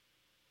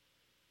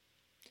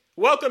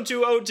Welcome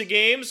to Ode to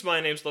Games.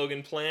 My name's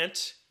Logan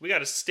Plant. We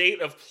got a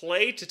state of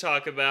play to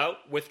talk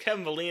about with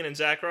Kevin Valine and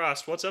Zach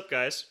Ross. What's up,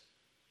 guys?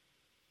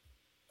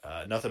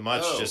 Nothing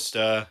much. Oh, Just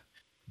blown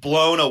got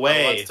a lot to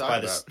away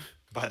talk about.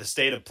 by the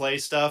state of play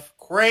stuff.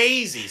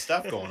 Crazy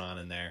stuff going on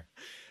in there.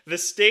 The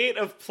state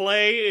of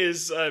play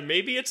is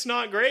maybe it's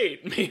not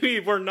great. Maybe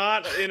we're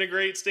not in a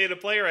great state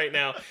of play right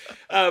now.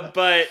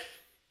 But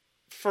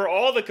for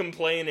all the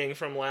complaining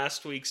from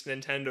last week's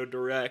Nintendo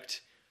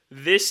Direct,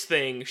 this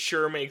thing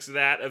sure makes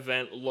that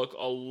event look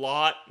a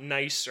lot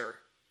nicer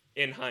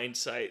in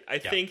hindsight. I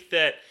think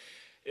that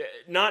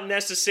not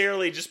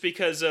necessarily just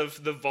because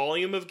of the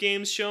volume of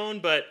games shown,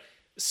 but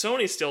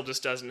Sony still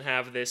just doesn't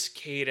have this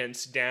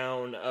cadence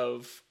down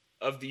of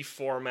the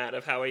format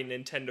of how a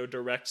Nintendo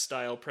Direct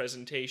style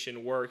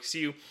presentation works.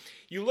 You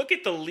look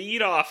at the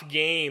lead off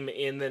game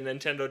in the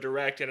Nintendo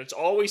Direct and it's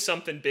always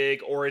something big,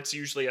 or it's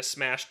usually a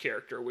Smash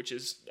character, which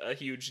is a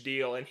huge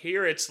deal. And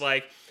here it's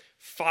like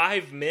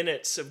 5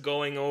 minutes of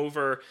going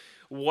over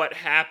what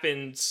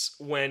happens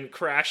when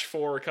Crash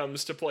 4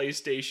 comes to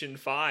PlayStation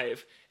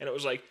 5. And it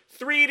was like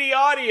 3D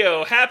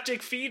audio,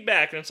 haptic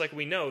feedback. And it's like,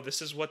 we know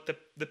this is what the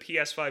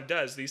PS5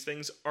 does. These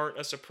things aren't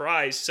a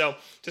surprise. So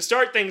to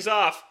start things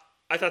off,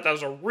 I thought that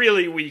was a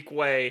really weak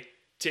way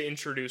to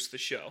introduce the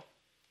show.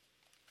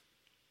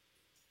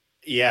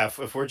 Yeah,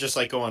 if we're just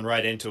like going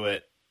right into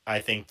it, I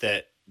think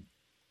that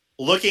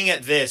looking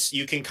at this,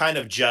 you can kind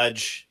of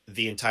judge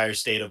the entire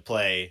state of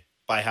play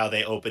by how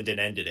they opened and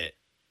ended it.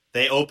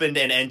 They opened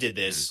and ended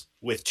this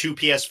with two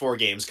PS4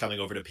 games coming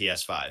over to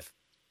PS5.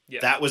 Yeah.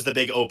 That was the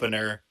big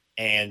opener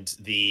and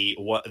the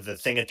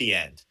thing at the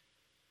end.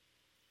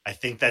 I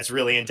think that's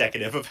really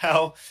indicative of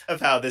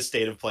how this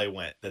state of play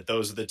went. That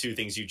those are the two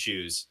things you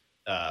choose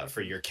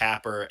for your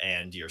capper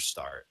and your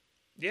start.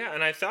 Yeah,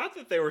 and I thought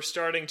that they were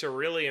starting to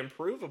really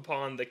improve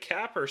upon the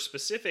capper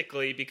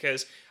specifically,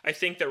 because I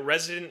think that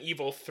Resident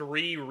Evil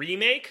 3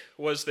 Remake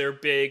was their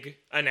big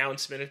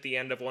announcement at the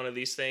end of one of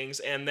these things,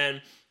 and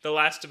then The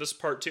Last of Us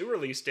Part 2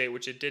 release date,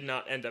 which it did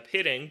not end up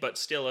hitting, but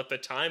still at the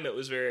time it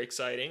was very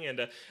exciting,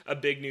 and a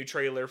big new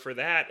trailer for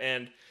that.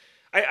 And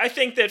I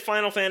think that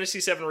Final Fantasy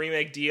VII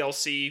Remake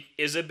DLC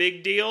is a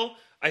big deal.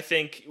 I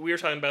think we were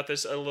talking about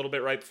this a little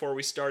bit right before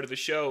we started the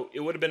show. It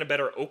would have been a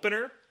better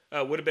opener.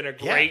 Would have been a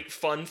great,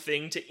 fun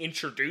thing to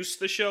introduce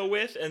the show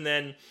with. And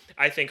then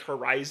I think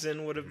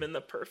Horizon would have been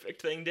the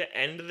perfect thing to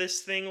end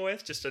this thing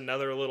with. Just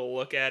another little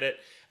look at it.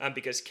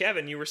 Because,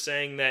 Kevin, you were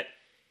saying that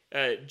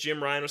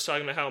Jim Ryan was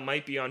talking about how it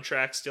might be on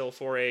track still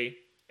for a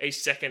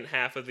second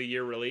half of the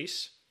year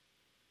release.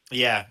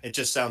 Yeah, it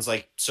just sounds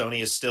like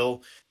Sony is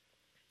still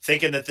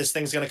thinking that this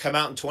thing's going to come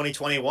out in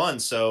 2021.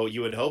 So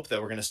you would hope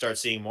that we're going to start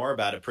seeing more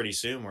about it pretty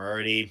soon. We're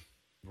already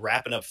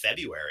wrapping up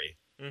February.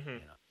 Mm-hmm. You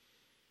know?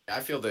 I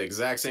feel the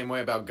exact same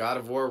way about God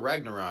of War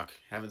Ragnarok.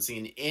 Haven't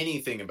seen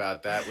anything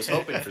about that. Was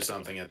hoping for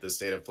something at this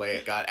state of play.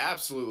 It got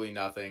absolutely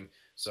nothing.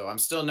 So I'm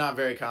still not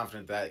very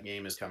confident that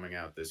game is coming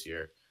out this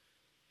year.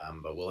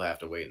 But we'll have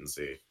to wait and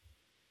see.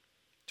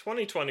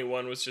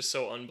 2021 was just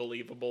so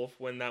unbelievable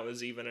when that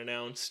was even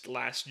announced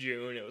last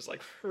June. It was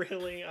like,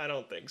 really? I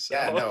don't think so.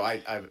 Yeah, no,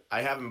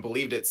 I haven't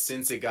believed it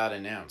since it got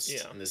announced.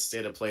 Yeah. And this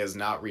state of play has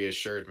not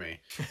reassured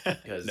me.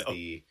 Because No.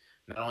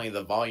 not only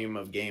the volume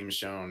of games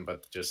shown,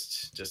 but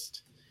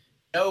just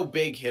no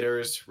big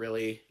hitters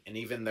really, and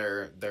even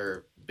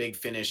their big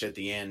finish at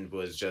the end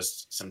was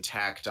just some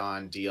tacked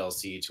on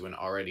DLC to an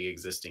already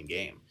existing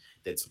game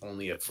that's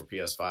only up for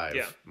PS5,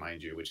 Yeah.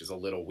 mind you, which is a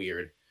little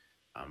weird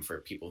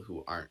for people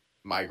who aren't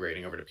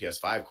migrating over to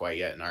PS5 quite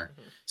yet and are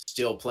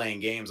still playing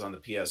games on the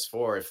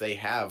PS4. If they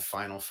have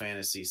Final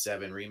Fantasy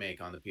VII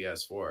Remake on the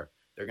PS4,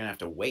 they're gonna have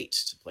to wait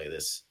to play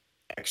this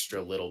extra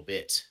little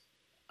bit.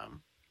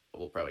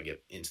 We'll probably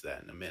get into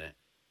that in a minute.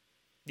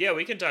 Yeah,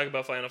 we can talk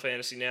about Final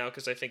Fantasy now,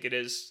 because I think it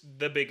is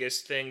the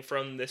biggest thing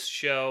from this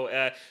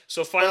show.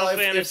 So Final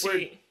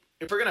Fantasy...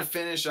 If we're gonna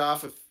finish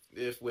off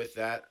with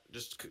that,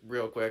 just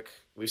real quick,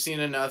 we've seen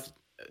enough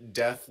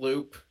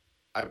Deathloop.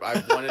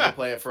 I've wanted to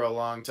play it for a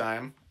long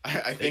time.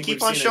 I think keep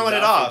we've on seen showing it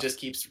enough. off. It just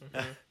keeps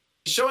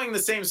showing the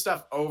same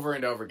stuff over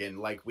and over again.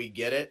 Like, we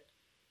get it.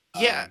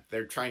 Yeah.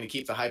 They're trying to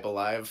keep the hype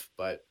alive,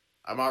 but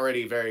I'm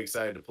already very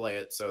excited to play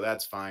it, so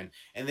that's fine.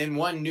 And then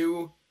one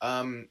new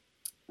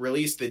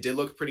release that did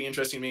look pretty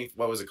interesting to me.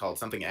 What was it called?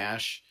 Something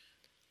Ash?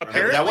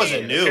 Apparently, that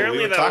wasn't new. apparently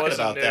We were that talking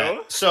wasn't about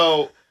new. that.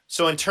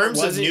 So in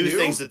terms Was of it new new?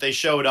 things that they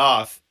showed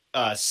off,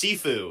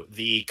 Sifu,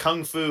 the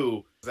Kung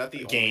Fu Is that the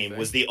only game, thing?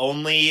 was the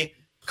only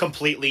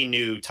completely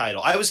new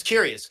title. I was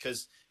curious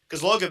because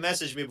Logan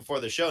messaged me before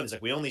the show and he's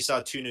like, we only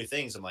saw two new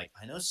things. I'm like,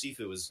 I know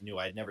Sifu was new.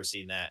 I'd never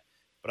seen that.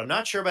 But I'm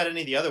not sure about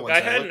any of the other ones. I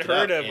And hadn't looked it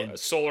heard up, of and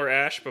Solar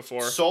Ash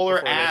before. Solar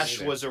before this. Ash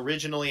either. was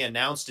originally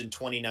announced in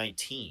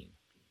 2019.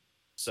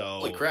 So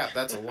Holy crap,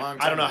 that's a long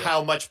time I don't know ago.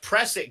 how much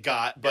press it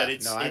got, but Yeah,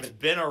 it's no, I it's haven't-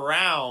 been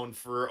around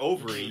for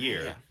over a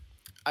year. Yeah.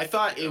 I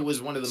thought it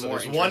was one of the So more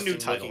there's one new interesting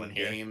title looking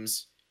in here.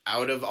 games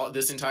out of all,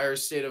 this entire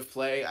state of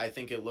play. I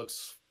think it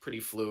looks pretty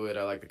fluid.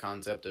 I like the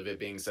concept of it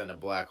being set in a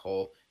black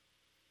hole.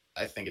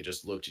 I think it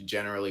just looked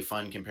generally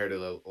fun compared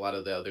to a lot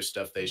of the other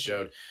stuff they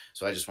showed.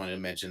 So I just wanted to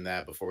mention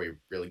that before we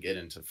really get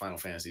into Final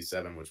Fantasy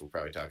VII, which we'll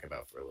probably talk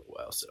about for a little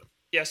while. So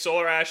Yeah,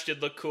 Solar Ash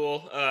did look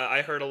cool.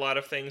 I heard a lot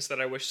of things that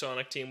I wish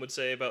Sonic Team would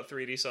say about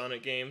 3D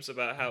Sonic games,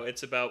 about how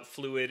it's about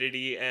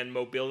fluidity and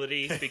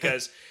mobility,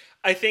 because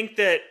I think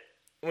that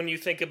when you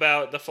think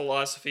about the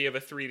philosophy of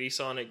a 3D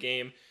Sonic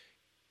game,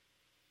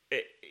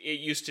 it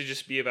used to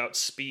just be about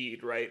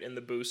speed, right, in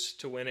the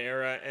boost to win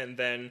era, and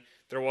then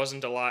there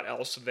wasn't a lot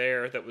else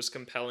there that was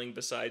compelling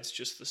besides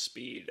just the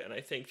speed. And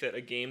I think that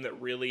a game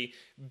that really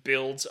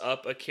builds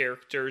up a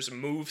character's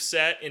move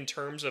set in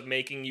terms of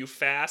making you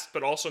fast,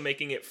 but also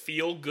making it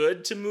feel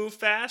good to move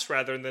fast,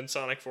 rather than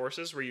Sonic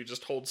Forces where you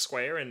just hold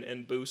square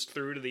and boost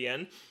through to the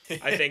end.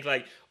 I think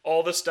like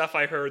all the stuff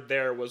I heard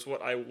there was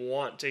what I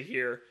want to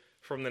hear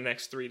from the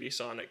next 3D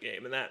Sonic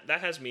game, and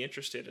that has me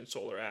interested in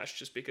Solar Ash,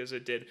 just because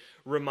it did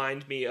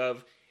remind me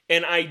of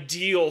an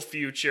ideal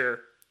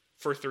future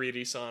for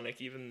 3D Sonic,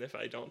 even if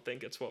I don't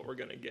think it's what we're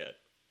gonna get.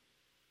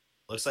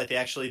 Looks like they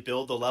actually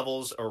build the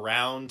levels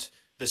around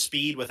the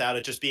speed without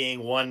it just being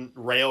one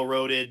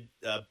railroaded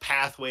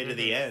pathway to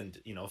the end.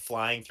 You know,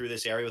 flying through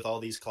this area with all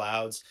these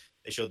clouds.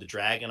 They showed the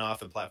dragon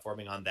off and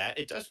platforming on that.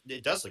 It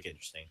does look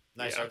interesting.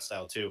 Nice art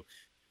style too.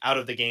 Out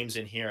of the games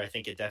in here, I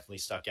think it definitely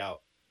stuck out.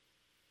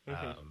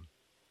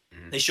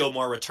 They showed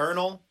more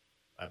Returnal.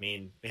 I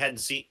mean, we hadn't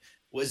seen.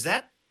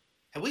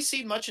 Have we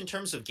seen much in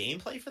terms of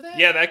gameplay for that?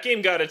 Yeah, that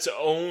game got its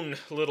own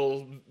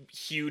little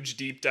huge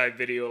deep dive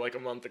video like a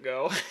month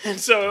ago. And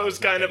so it was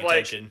kind of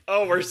like,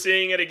 oh, we're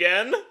seeing it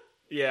again?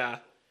 Yeah.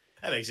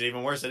 That makes it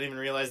even worse. I didn't even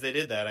realize they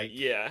did that. I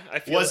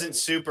feel wasn't like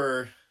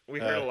super we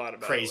heard a lot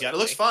about crazy. It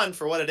looks fun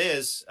for what it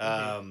is.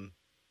 I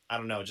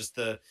don't know, just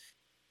the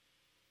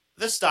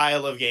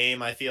style of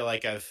game. I feel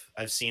like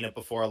I've seen it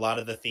before. A lot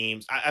of the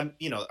themes, I'm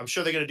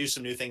sure they're going to do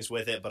some new things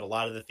with it, but a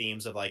lot of the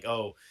themes of like,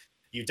 oh,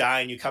 you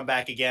die and you come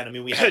back again. I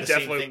mean, we had the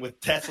same thing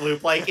with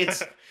Deathloop. Like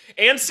it's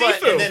and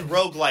Sifu, and then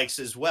roguelikes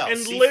as well.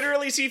 And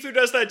literally, Sifu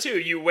does that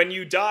too. When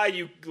you die,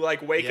 you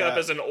like wake up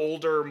as an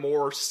older,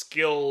 more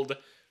skilled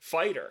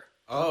fighter.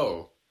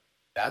 Oh,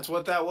 that's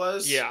what that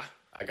was. Yeah,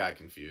 I got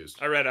confused.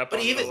 I read up. But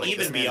on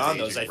even beyond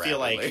those, I feel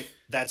like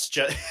that's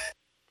just.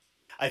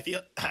 I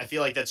feel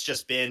like that's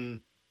just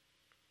been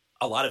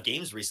a lot of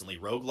games recently,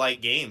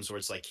 roguelike games, where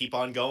it's like keep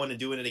on going and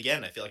doing it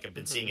again. I feel like I've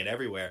been seeing it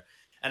everywhere.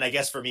 And I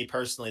guess for me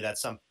personally,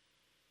 that's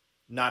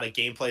not a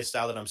gameplay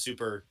style that I'm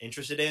super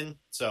interested in.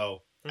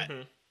 So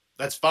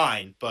that's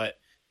fine, but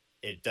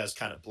it does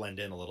kind of blend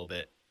in a little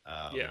bit.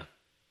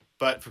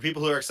 But for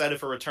people who are excited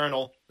for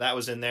Returnal, that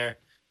was in there.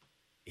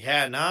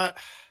 Yeah, not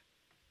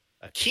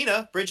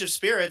Kena, Bridge of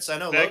Spirits. I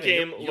know that Logan,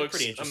 game you're looks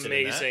pretty interested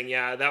amazing. In that.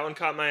 Yeah, that one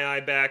caught my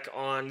eye back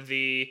on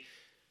the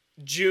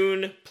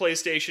June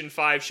PlayStation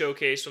 5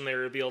 showcase when they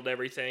revealed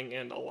everything,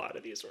 and a lot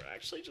of these were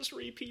actually just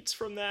repeats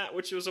from that,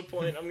 which was a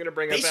point I'm going to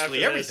bring up after this.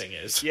 Basically everything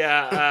is.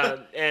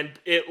 Yeah, and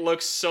it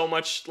looks so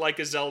much like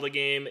a Zelda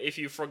game. If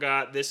you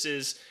forgot, this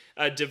is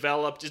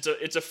developed.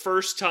 It's a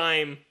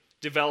first-time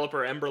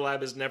developer. Ember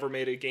Lab has never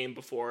made a game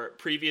before.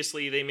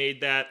 Previously, they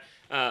made that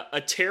A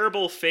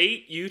Terrible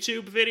Fate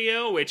YouTube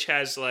video, which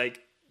has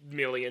like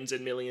millions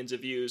and millions of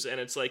views, and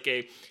it's like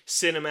a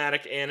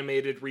cinematic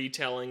animated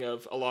retelling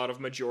of a lot of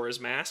Majora's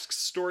Mask's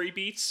story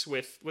beats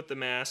with the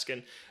mask,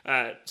 and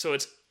so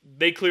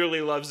they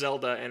clearly love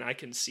Zelda, and I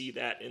can see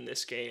that in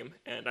this game,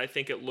 and I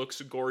think it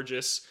looks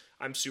gorgeous.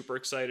 I'm super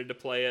excited to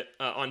play it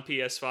on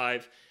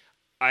PS5.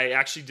 I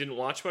actually didn't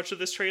watch much of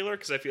this trailer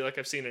because I feel like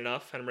I've seen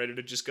enough and I'm ready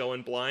to just go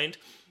in blind.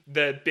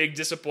 The big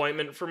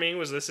disappointment for me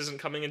was this isn't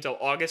coming until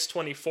August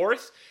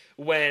 24th,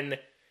 when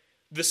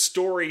the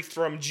story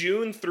from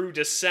June through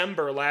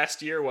December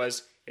last year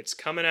was it's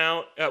coming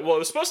out. It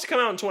was supposed to come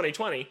out in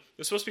 2020. It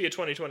was supposed to be a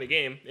 2020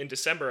 game in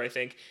December, I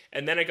think.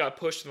 And then it got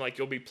pushed and like,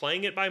 you'll be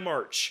playing it by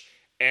March.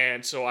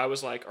 And so I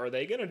was like, are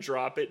they going to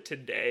drop it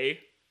today?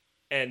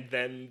 And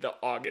then the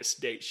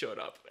August date showed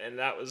up. And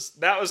that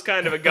was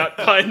kind of a gut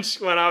punch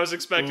when I was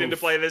expecting to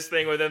play this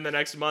thing within the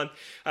next month.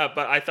 But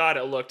I thought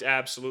it looked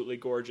absolutely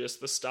gorgeous.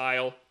 The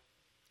style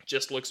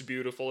just looks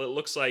beautiful. It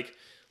looks like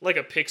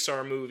a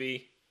Pixar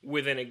movie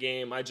within a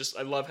game. I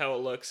love how it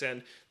looks,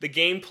 and the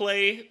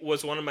gameplay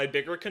was one of my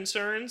bigger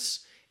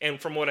concerns, and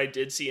from what I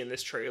did see in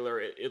this trailer,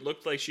 it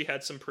looked like she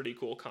had some pretty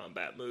cool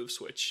combat moves,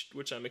 which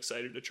I'm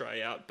excited to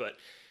try out. But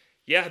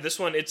yeah, this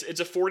one, it's a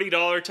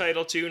 $40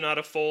 title too, not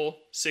a full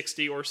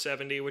 60 or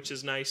 70, which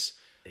is nice.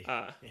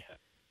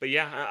 But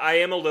yeah, I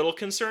am a little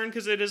concerned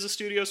because it is a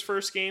studio's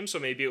first game, so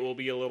maybe it will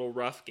be a little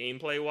rough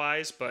gameplay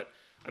wise, but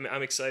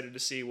I'm excited to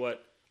see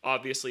what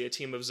obviously a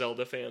team of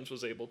Zelda fans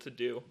was able to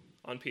do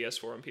on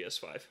PS4 and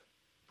PS5.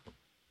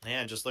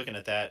 Man, just looking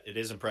at that, it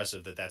is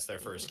impressive that that's their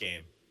first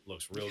game.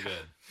 Looks real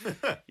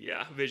good.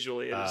 Yeah,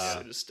 visually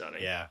it is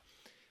stunning. Yeah.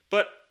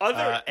 But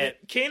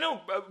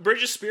Kano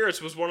Bridge of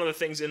Spirits was one of the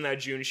things in that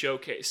June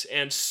showcase,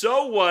 and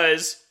so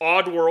was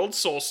Oddworld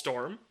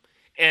Soulstorm,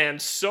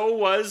 and so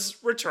was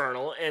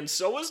Returnal, and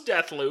so was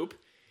Deathloop.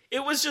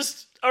 It was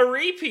just a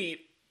repeat,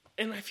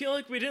 and I feel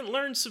like we didn't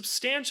learn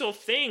substantial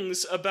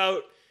things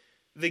about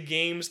the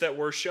games that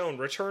were shown.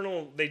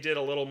 Returnal, they did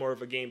a little more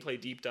of a gameplay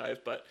deep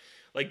dive, but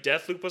like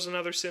Deathloop was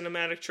another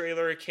cinematic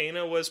trailer.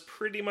 Kena was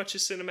pretty much a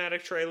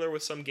cinematic trailer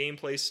with some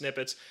gameplay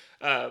snippets.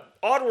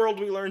 Oddworld,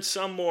 we learned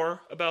some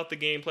more about the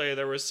gameplay.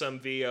 There was some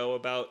VO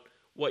about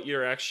what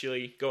you're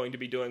actually going to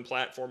be doing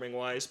platforming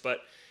wise,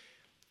 but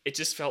it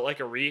just felt like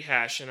a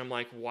rehash. And I'm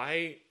like,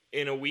 why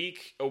in a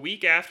week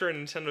after a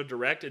Nintendo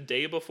Direct, a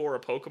day before a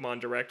Pokemon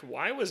Direct,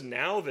 why was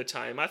now the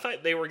time? I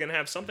thought they were going to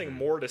have something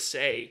more to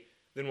say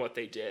than what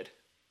they did.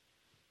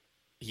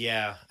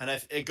 Yeah,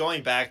 and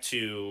going back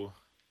to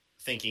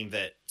thinking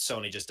that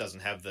Sony just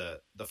doesn't have the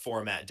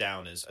format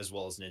down as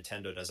well as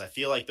Nintendo does, I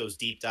feel like those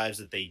deep dives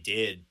that they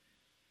did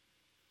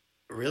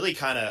really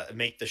kind of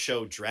make the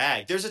show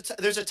drag. There's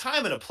a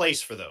time and a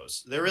place for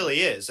those. There really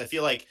is. I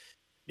feel like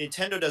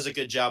Nintendo does a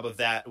good job of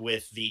that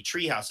with the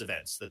Treehouse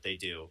events that they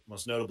do,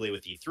 most notably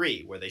with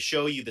E3, where they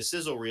show you the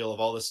sizzle reel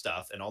of all this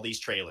stuff and all these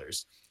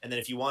trailers. And then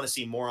if you want to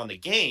see more on the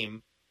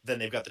game, then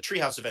they've got the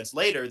Treehouse events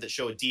later that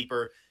show a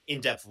deeper,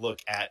 in-depth look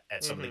at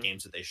some of the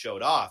games that they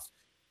showed off.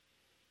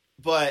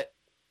 But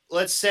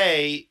let's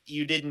say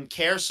you didn't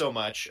care so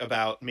much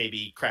about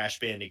maybe Crash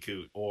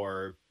Bandicoot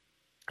or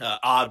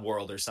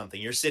Oddworld or something.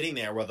 You're sitting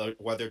there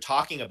while they're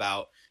talking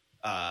about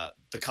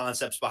the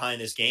concepts behind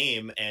this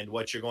game and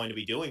what you're going to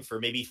be doing for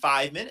maybe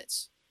 5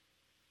 minutes.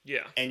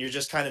 Yeah. And you're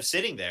just kind of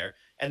sitting there.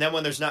 And then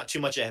when there's not too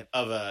much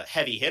of a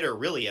heavy hitter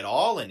really at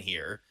all in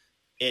here,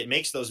 it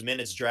makes those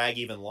minutes drag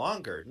even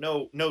longer.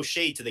 No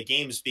shade to the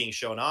games being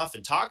shown off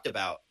and talked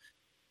about,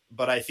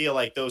 but I feel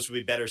like those would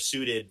be better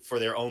suited for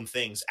their own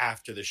things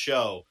after the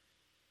show.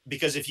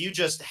 Because if you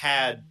just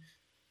had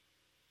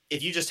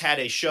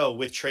a show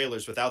with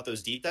trailers without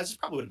those deep dives, it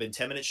probably would have been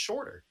 10 minutes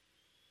shorter.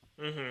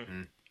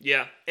 Mm-hmm.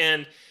 Yeah,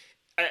 and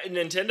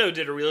Nintendo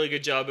did a really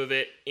good job of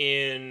it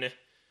in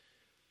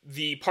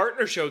the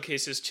partner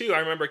showcases too. I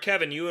remember,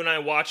 Kevin, you and I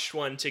watched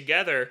one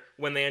together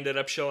when they ended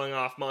up showing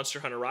off Monster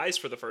Hunter Rise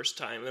for the first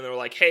time, and they were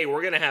like, hey,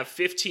 we're going to have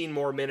 15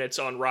 more minutes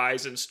on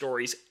Rise and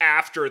stories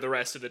after the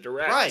rest of the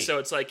Direct. Right. So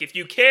it's like, if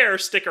you care,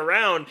 stick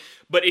around,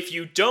 but if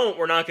you don't,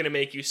 we're not going to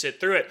make you sit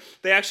through it.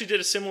 They actually did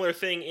a similar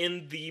thing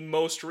in the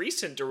most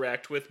recent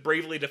Direct with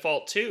Bravely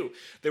Default 2.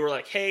 They were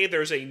like, hey,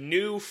 there's a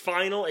new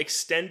final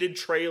extended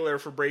trailer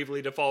for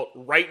Bravely Default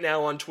right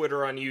now on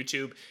Twitter, on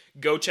YouTube.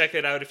 Go check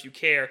it out if you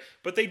care.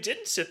 But they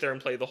didn't sit there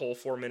and play the whole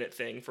 4-minute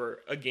thing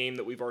for a game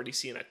that we've already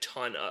seen a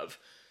ton of.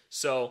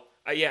 So,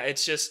 yeah,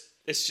 it's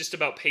just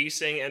about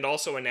pacing and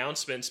also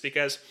announcements,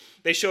 because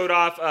they showed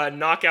off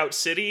Knockout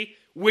City,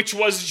 which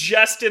was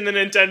just in the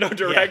Nintendo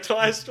Direct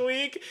last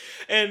week.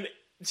 And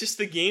just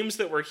the games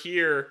that were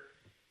here,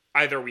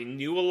 either we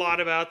knew a lot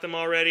about them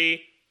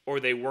already, or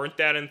they weren't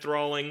that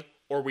enthralling,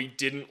 or we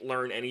didn't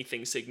learn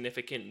anything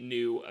significant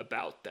new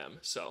about them.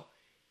 So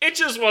it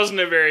just wasn't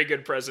a very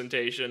good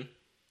presentation.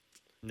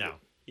 No.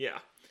 Yeah.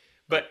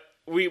 But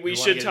we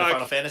should talk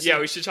Final Fantasy? Yeah,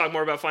 we should talk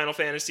more about Final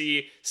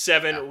Fantasy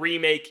VII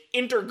Remake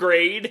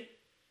Intergrade.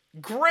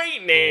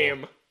 Great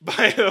name,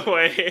 by the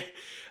way.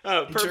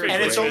 Perfect.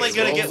 And it's only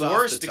going to get Rolls off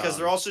worse the because tongue.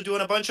 they're also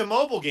doing a bunch of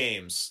mobile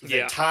games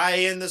that tie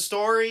in the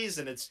stories,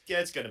 and it's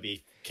going to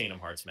be Kingdom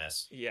Hearts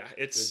mess. Yeah,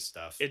 Good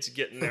stuff. It's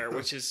getting there,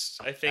 which is,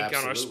 I think,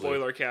 on our Absolutely.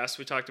 spoiler cast,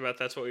 we talked about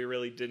that's what we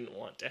really didn't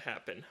want to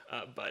happen.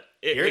 But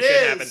it Here it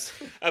could is.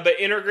 happen. But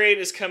Intergrade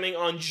is coming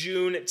on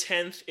June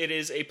 10th. It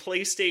is a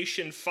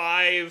PlayStation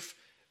 5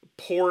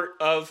 port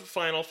of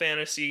Final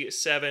Fantasy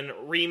VII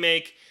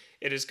Remake.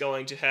 It is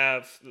going to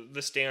have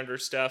the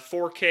standard stuff,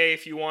 4K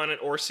if you want it,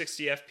 or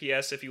 60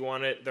 FPS if you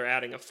want it. They're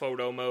adding a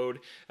photo mode.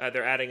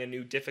 They're adding a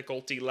new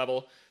difficulty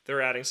level.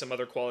 They're adding some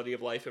other quality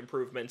of life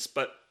improvements.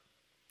 But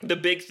the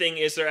big thing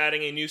is they're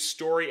adding a new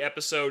story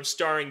episode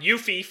starring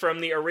Yuffie from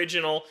the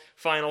original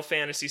Final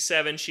Fantasy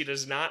VII. She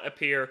does not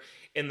appear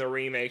in the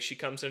remake. She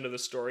comes into the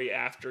story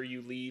after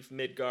you leave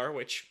Midgar,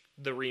 which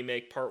the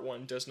remake Part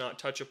 1 does not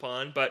touch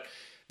upon. But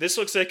this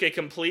looks like a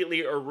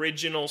completely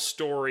original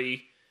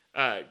story.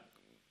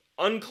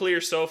 Unclear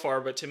so far,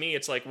 but to me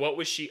it's like, what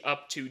was she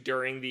up to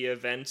during the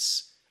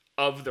events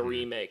of the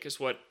remake is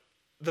what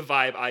the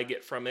vibe I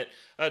get from it.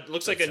 It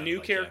looks like a new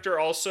character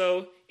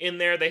also in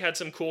there. They had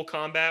some cool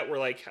combat where,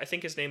 like, I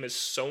think his name is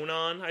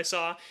Sonon, I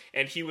saw,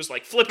 and he was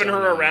like flipping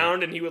her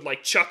around and he would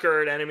like chuck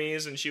her at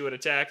enemies and she would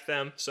attack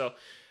them. So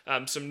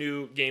some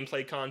new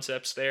gameplay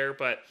concepts there,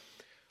 but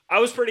I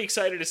was pretty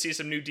excited to see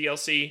some new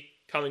DLC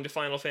coming to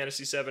Final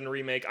Fantasy VII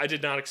Remake. I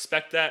did not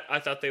expect that. I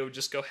thought they would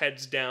just go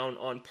heads down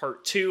on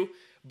Part 2,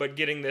 but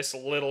getting this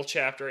little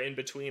chapter in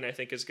between, I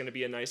think, is going to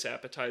be a nice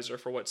appetizer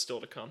for what's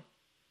still to come.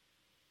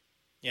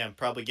 Yeah, and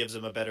probably gives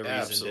them a better reason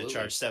Absolutely. to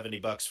charge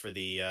 $70 for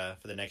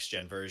the next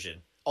gen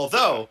version.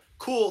 Although,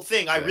 cool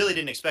thing, I really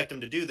didn't expect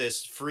them to do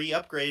this. Free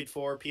upgrade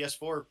for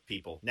PS4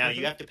 people. Now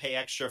you have to pay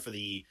extra for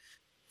the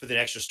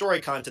extra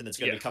story content that's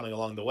going to be coming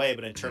along the way.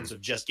 But in terms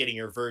of just getting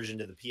your version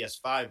to the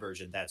PS5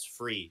 version, that's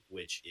free,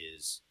 which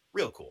is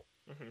real cool.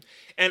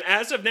 And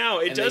as of now,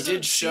 it And they doesn't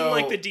did seem show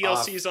like the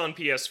DLC is on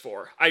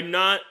PS4. I'm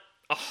not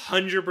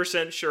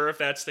 100% sure if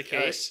that's the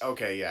case.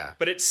 Okay, yeah.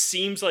 But it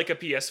seems like a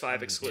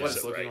PS5 exclusive. What's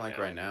it looking right like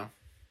now. right now?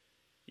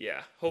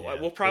 Yeah, Yeah.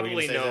 we'll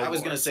probably say know. that? I was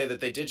more. going to say that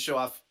they did show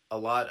off a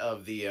lot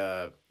of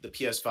the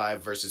PS5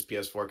 versus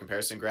PS4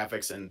 comparison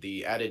graphics and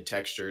the added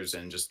textures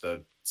and just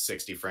the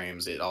 60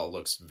 frames. It all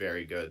looks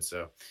very good.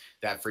 So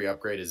that free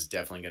upgrade is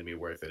definitely going to be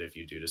worth it if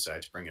you do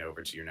decide to bring it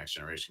over to your next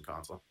generation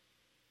console.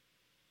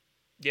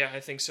 Yeah, I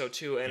think so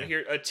too. And Yeah.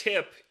 here, a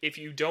tip: if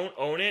you don't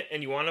own it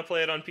and you want to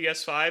play it on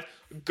PS5,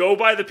 go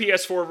buy the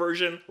PS4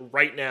 version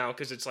right now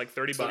because it's like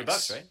 $30.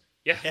 $30, right?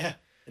 Yeah, Yeah.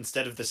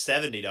 Instead of the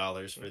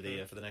 $70 for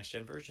the next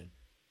gen version.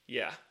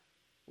 yeah.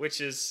 Which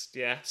is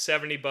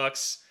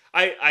 $70.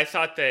 I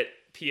thought that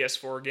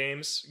PS4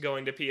 games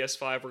going to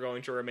PS5 were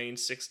going to remain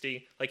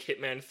 60. Like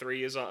Hitman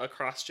 3 is a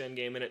cross-gen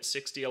game and it's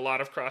 60. A lot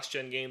of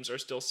cross-gen games are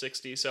still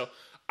 60. So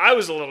I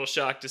was a little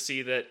shocked to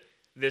see that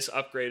this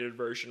upgraded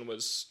version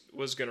was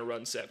going to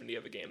run 70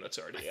 of a game that's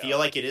already I feel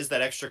like it is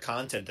that extra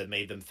content that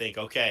made them think,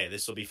 okay,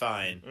 this will be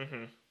fine.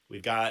 Mm-hmm.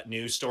 We've got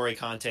new story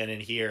content in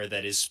here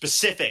that is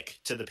specific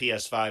to the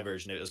PS5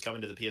 version. It was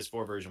coming to the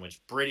PS4 version, which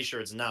I'm pretty sure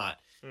it's not.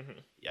 Mm-hmm.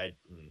 I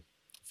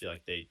feel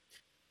like they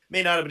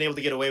may not have been able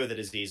to get away with it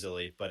as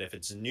easily, but if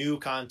it's new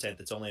content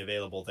that's only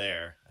available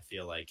there, I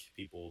feel like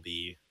people will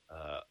be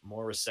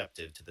more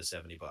receptive to the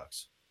 $70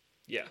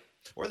 Yeah.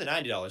 or the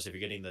 $90 if you're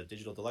getting the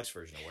digital deluxe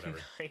version or whatever.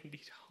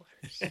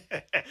 $90.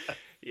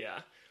 Yeah.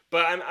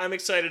 But I'm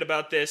excited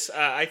about this.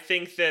 I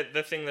think that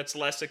the thing that's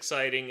less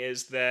exciting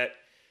is that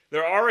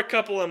there are a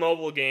couple of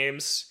mobile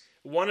games.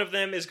 One of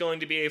them is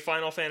going to be a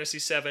Final Fantasy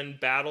VII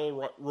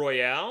Battle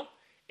Royale,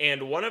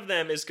 and one of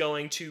them is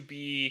going to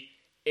be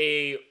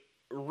a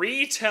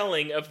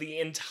retelling of the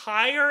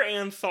entire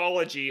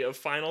anthology of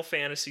Final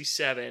Fantasy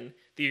VII,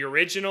 the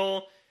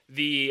original,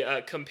 the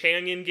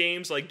companion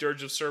games like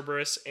Dirge of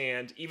Cerberus,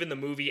 and even the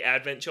movie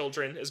Advent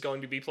Children is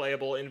going to be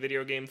playable in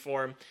video game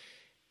form.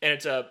 And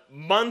it's a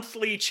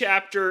monthly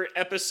chapter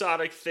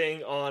episodic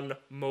thing on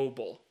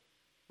mobile.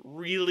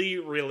 Really,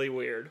 really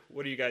weird.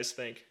 What do you guys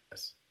think?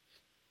 Yes.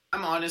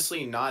 I'm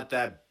honestly not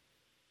that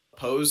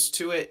opposed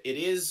to it. It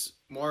is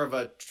more of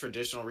a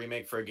traditional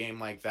remake for a game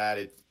like that.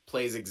 It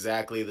plays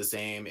exactly the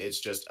same. It's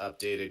just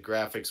updated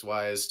graphics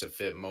wise to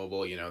fit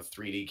mobile,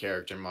 3D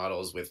character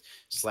models with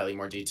slightly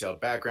more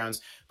detailed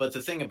backgrounds. But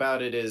the thing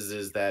about it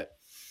is that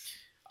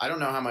I don't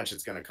know how much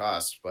it's going to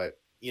cost, but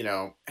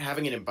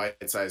having it in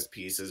bite-sized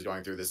pieces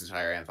going through this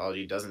entire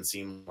anthology doesn't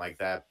seem like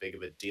that big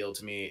of a deal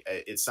to me.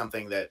 It's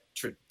something that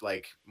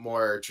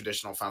more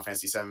traditional Final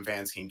Fantasy VII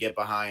fans can get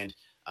behind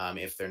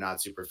if they're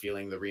not super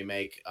feeling the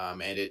remake.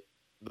 And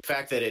the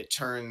fact that it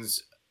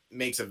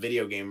makes a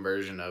video game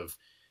version of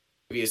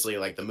previously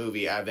like the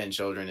movie Advent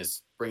Children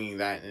is bringing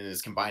that and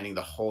is combining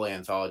the whole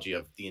anthology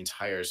of the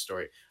entire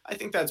story. I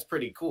think that's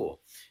pretty cool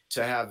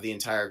to have the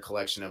entire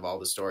collection of all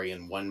the story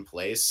in one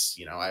place.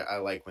 I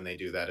like when they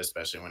do that,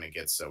 especially when it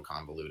gets so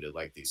convoluted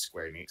like these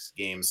Square Enix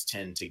games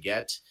tend to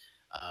get.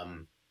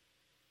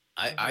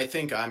 I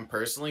think I'm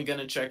personally going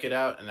to check it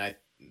out. And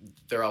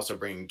they're also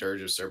bringing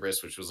Dirge of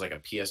Cerberus, which was like a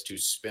PS2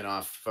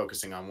 spin-off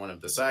focusing on one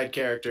of the side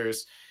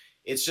characters.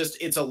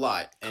 It's a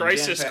lot. And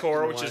Crisis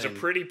Core, which is a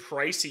pretty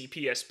pricey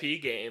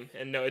PSP game,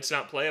 and no, it's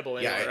not playable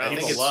anywhere else. I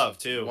think it's love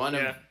too. One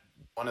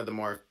of the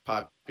more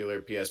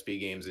popular PSP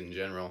games in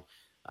general.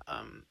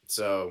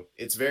 So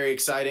it's very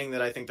exciting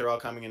that I think they're all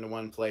coming into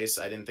one place.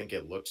 I didn't think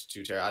it looked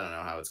too terrible. I don't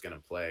know how it's going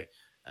to play.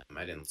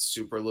 I didn't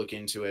super look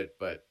into it,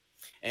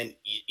 and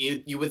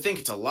you would think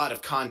it's a lot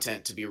of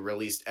content to be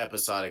released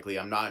episodically.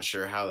 I'm not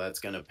sure how that's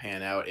going to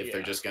pan out if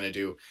they're just going to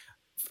do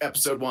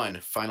Episode 1,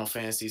 Final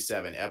Fantasy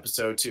VII.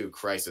 Episode 2,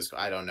 Crisis.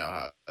 I don't know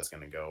how that's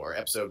going to go. Or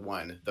Episode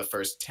 1, the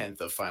first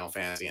 10th of Final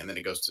Fantasy, and then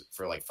it goes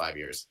for like 5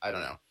 years. I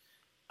don't know.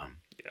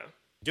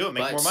 Do it,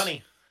 make more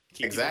money.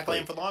 Keep exactly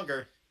playing for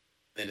longer.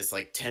 Then it's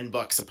like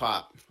 $10 a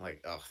pop.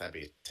 Like, oh, that'd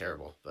be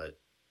terrible. But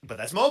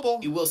that's mobile.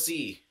 You will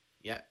see.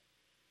 Yeah.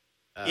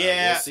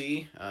 We'll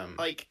see.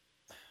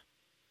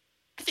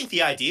 I think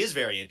the idea is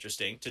very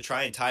interesting to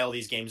try and tie all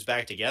these games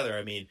back together.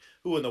 I mean,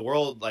 who in the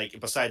world,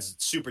 besides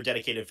super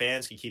dedicated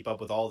fans, can keep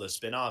up with all the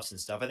spin-offs and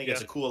stuff? I think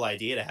it's a cool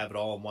idea to have it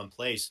all in one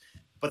place.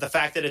 But the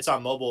fact that it's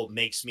on mobile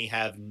makes me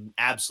have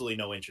absolutely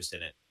no interest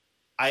in it.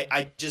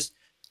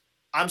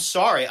 I'm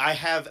sorry. I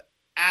have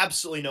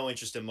absolutely no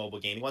interest in mobile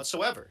gaming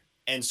whatsoever.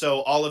 And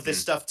so all of this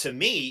stuff to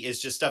me is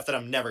just stuff that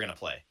I'm never going to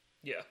play.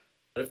 Yeah.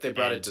 What if they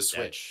brought it to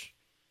Switch?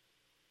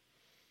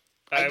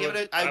 I'd give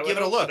it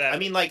a look. I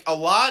mean, a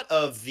lot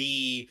of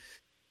the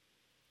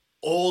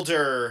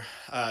older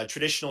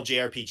traditional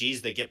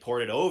JRPGs that get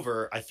ported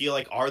over, I feel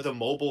like are the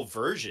mobile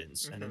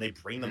versions, and then they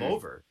bring them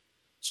over.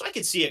 So I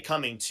could see it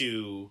coming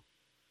to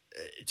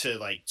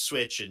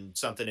Switch and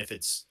something if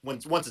it's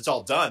once it's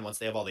all done, once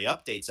they have all the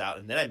updates out,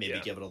 and then I maybe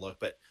give it a look.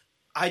 But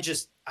I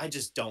just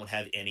don't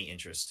have any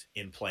interest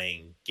in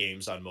playing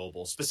games on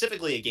mobile,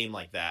 specifically a game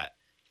like that.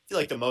 I feel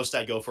like the most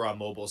I'd go for on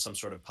mobile is some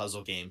sort of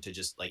puzzle game to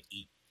just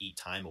eat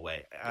time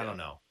away. I don't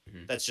know.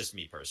 That's just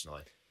me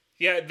personally.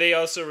 Yeah, they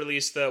also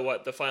released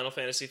the Final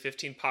Fantasy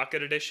 15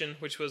 Pocket Edition,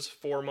 which was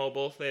for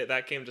mobile.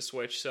 That came to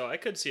Switch, so I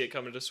could see it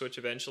coming to Switch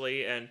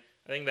eventually, and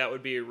I think that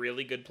would be a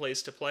really good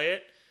place to play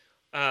it.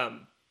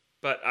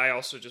 But I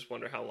also just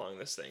wonder how long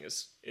this thing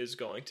is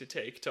going to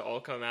take to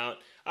all come out.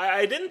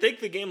 I didn't think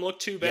the game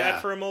looked too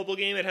bad for a mobile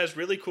game. It has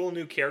really cool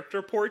new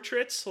character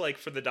portraits, like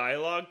for the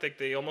dialogue. Like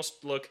they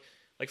almost look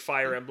like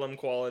Fire Emblem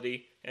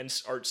quality and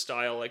art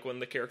style, like when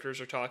the characters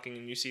are talking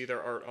and you see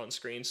their art on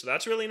screen. So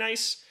that's really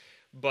nice.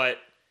 But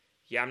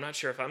yeah, I'm not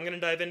sure if I'm going to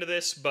dive into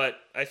this, but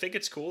I think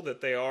it's cool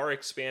that they are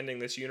expanding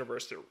this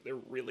universe. They're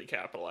really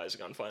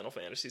capitalizing on Final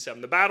Fantasy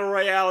VII. The Battle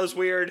Royale is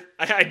weird.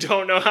 I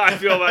don't know how I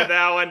feel about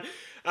that one.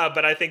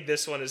 But I think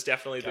this one is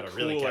definitely the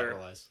cooler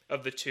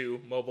of the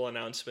two mobile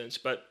announcements.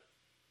 But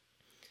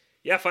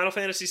yeah, Final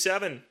Fantasy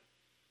VII.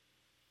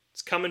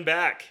 It's coming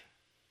back.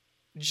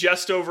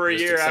 Just over a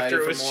year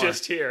after it was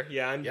just here.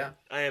 Yeah,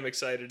 I am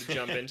excited to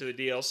jump into the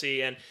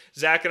DLC. And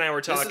Zach and I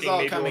were talking,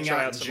 maybe we'll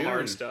try out some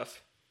hard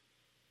stuff.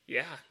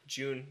 Yeah,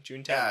 June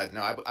 10th. Yeah,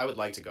 no, I would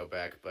like to go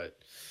back, but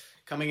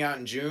coming out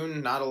in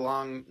June, not a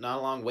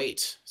long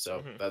wait.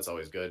 So that's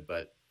always good,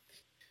 but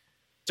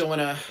still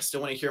want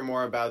to hear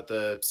more about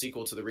the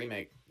sequel to the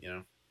remake, you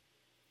know.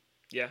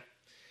 Yeah,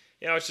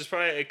 which is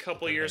probably a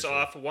couple years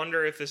off.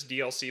 Wonder if this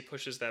DLC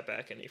pushes that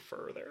back any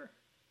further.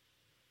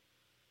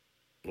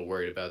 A little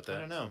worried about that. I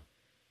don't know.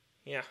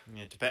 Yeah.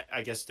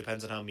 I guess it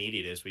depends on how meaty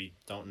it is. We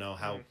don't know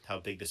how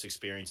big this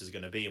experience is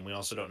going to be, and we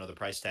also don't know the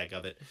price tag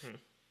of it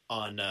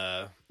on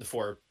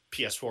for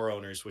PS4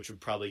 owners, which would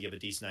probably give a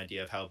decent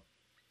idea of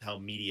how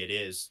meaty it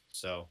is.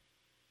 So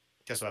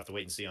I guess we'll have to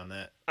wait and see on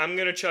that. I'm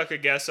going to chuck a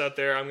guess out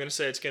there. I'm going to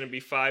say it's going to be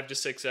 5 to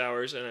 6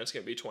 hours, and it's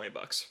going to be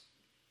 $20.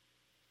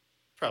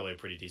 Probably a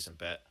pretty decent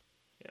bet.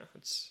 Yeah,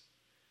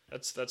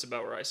 that's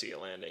about where I see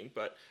it landing.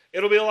 But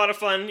it'll be a lot of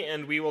fun,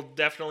 and we will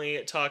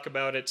definitely talk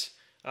about it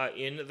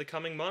in the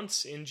coming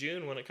months. In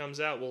June, when it comes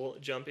out, we'll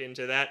jump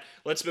into that.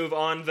 Let's move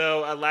on, though.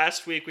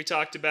 Last week we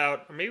talked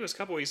about, or maybe it was a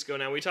couple weeks ago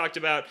now, we talked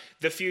about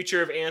the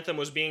future of Anthem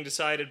was being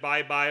decided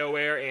by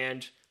BioWare,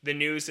 and the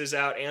news is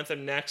out.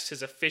 Anthem Next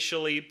has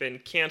officially been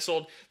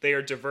canceled. They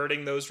are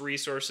diverting those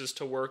resources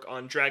to work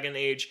on Dragon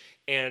Age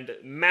and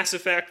Mass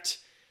Effect.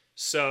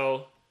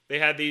 So they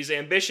had these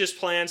ambitious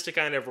plans to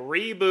kind of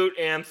reboot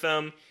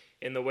Anthem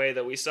in the way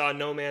that we saw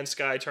No Man's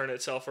Sky turn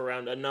itself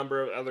around. A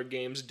number of other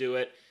games do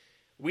it.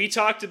 We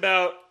talked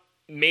about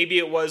maybe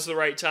it was the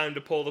right time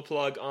to pull the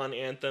plug on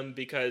Anthem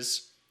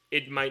because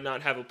it might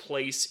not have a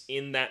place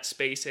in that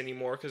space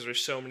anymore because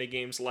there's so many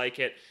games like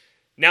it.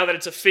 Now that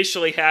it's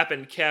officially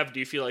happened, Kev, do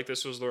you feel like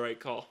this was the right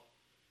call?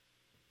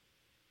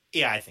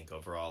 Yeah, I think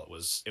overall it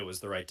was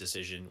the right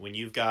decision. When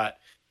you've got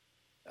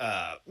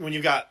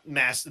the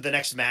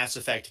next Mass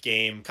Effect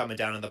game coming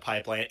down in the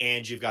pipeline,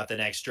 and you've got the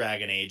next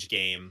Dragon Age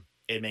game,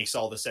 it makes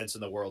all the sense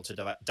in the world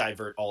to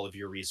divert all of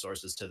your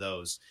resources to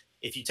those.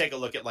 If you take a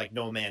look at like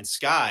No Man's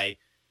Sky,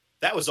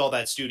 that was all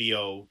that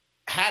studio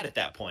had at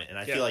that point, and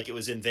I feel like it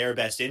was in their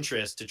best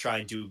interest to try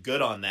and do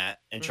good on that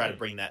and try to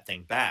bring that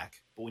thing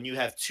back. But when you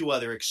have two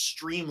other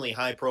extremely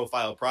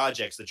high-profile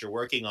projects that you're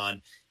working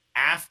on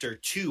after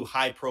two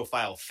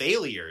high-profile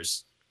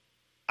failures,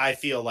 I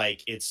feel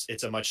like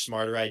it's a much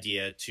smarter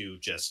idea to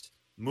just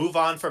move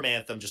on from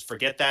Anthem, just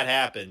forget that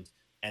happened,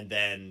 and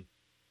then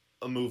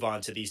move on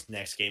to these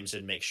next games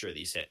and make sure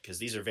these hit, because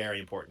these are very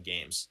important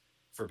games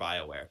for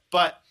BioWare.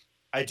 But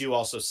I do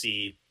also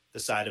see the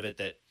side of it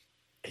that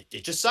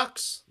it just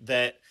sucks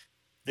that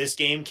this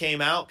game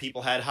came out,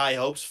 people had high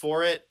hopes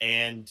for it,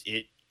 and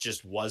it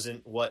just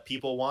wasn't what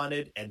people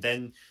wanted. And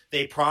then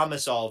they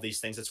promise all of these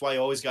things. That's why you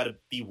always got to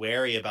be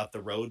wary about the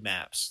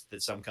roadmaps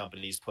that some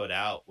companies put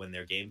out when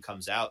their game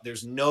comes out.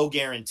 There's no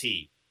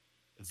guarantee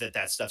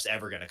that stuff's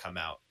ever going to come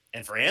out.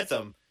 And for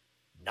Anthem,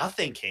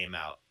 nothing came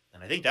out.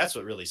 And I think that's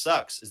what really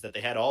sucks, is that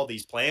they had all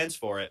these plans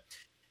for it.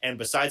 And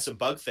besides some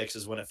bug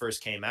fixes when it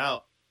first came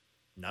out,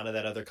 none of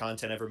that other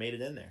content ever made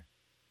it in there.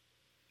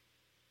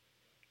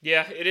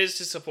 Yeah, it is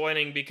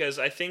disappointing because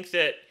I think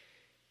that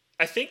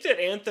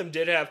Anthem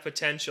did have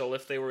potential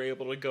if they were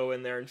able to go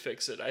in there and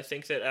fix it. I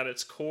think that at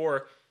its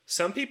core,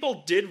 some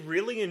people did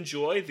really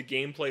enjoy the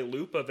gameplay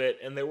loop of it,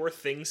 and there were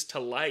things to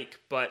like,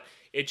 but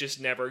it just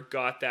never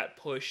got that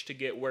push to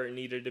get where it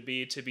needed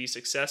to be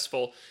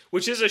successful,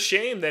 which is a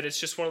shame that it's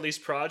just one of these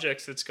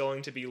projects that's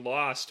going to be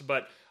lost.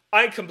 But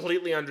I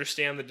completely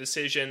understand the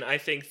decision. I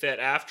think that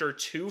after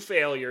two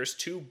failures,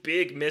 two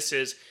big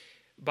misses,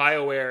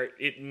 BioWare,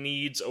 it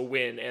needs a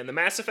win. And the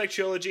Mass Effect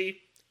trilogy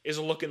is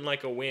looking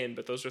like a win,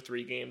 but those are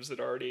 3 games that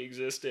already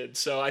existed.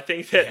 So I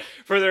think that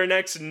for their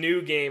next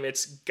new game,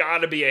 it's got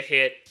to be a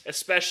hit,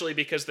 especially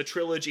because the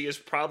trilogy is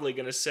probably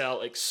going to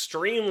sell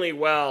extremely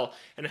well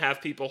and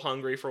have people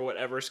hungry for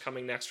whatever's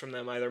coming next from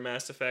them, either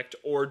Mass Effect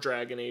or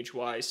Dragon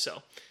Age-wise.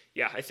 So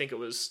yeah, I think it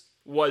was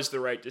the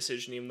right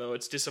decision, even though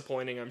it's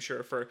disappointing, I'm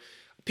sure, for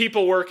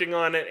people working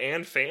on it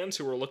and fans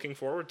who were looking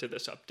forward to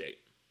this update.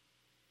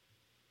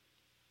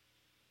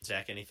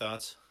 Zach, any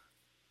thoughts?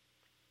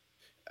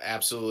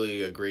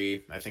 Absolutely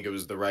agree. I think it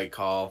was the right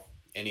call.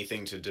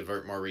 Anything to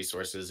divert more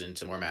resources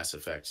into more Mass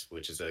Effect,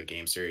 which is a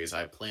game series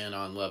I plan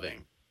on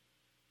loving.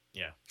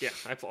 Yeah,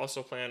 I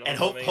also plan on and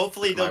loving.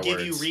 Hopefully they'll give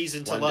you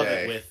reason to love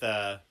it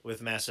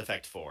with Mass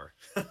Effect 4.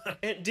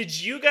 And did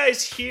you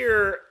guys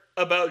hear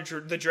about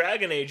the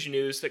Dragon Age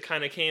news that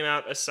kind of came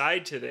out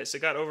aside to this. It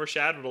got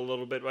overshadowed a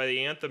little bit by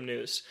the Anthem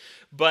news.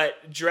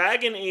 But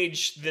Dragon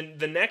Age,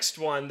 the next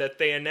one that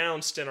they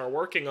announced and are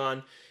working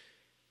on,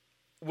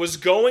 was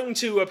going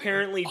to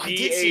apparently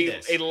be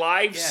a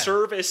live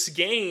service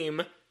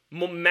game,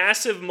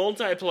 massive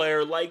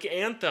multiplayer like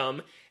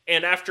Anthem.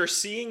 And after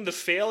seeing the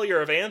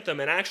failure of Anthem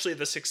and actually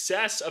the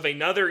success of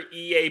another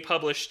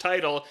EA-published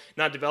title,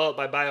 not developed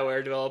by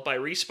BioWare, developed by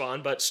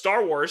Respawn, but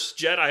Star Wars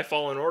Jedi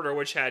Fallen Order,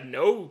 which had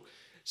no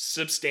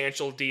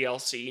substantial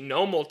DLC,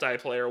 no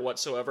multiplayer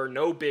whatsoever,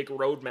 no big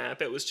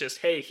roadmap. It was just,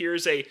 hey,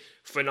 here's a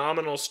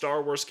phenomenal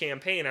Star Wars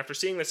campaign. After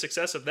seeing the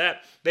success of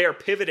that, they are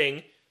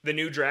pivoting the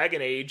new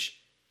Dragon Age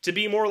to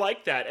be more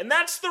like that. And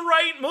that's the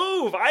right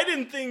move. I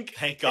didn't think...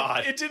 Thank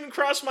God. It didn't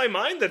cross my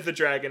mind that the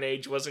Dragon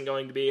Age wasn't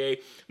going to be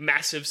a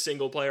massive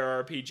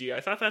single-player RPG.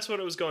 I thought that's what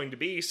it was going to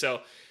be,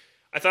 so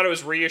I thought it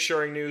was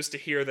reassuring news to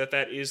hear that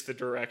that is the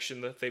direction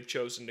that they've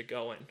chosen to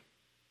go in.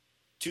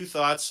 Two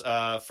thoughts.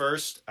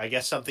 First, I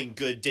guess something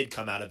good did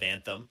come out of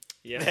Anthem.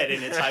 Yeah. That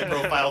in its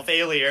high-profile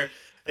failure,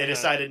 they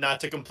decided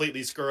not to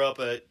completely screw up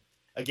a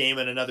game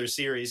in another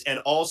series. And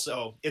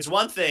also, it's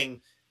one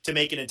thing to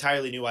make an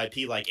entirely new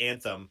IP like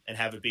Anthem and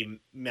have it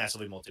be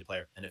massively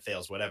multiplayer and it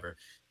fails, whatever.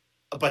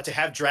 But to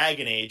have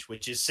Dragon Age,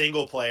 which is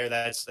single player,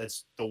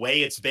 that's the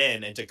way it's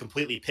been, and to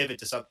completely pivot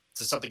to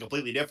something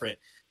completely different,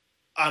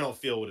 I don't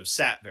feel would have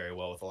sat very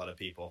well with a lot of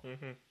people.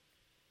 Mm-hmm.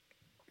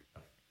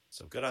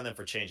 So good on them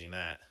for changing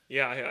that.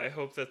 Yeah, I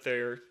hope that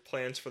their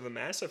plans for the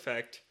Mass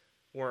Effect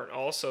weren't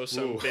also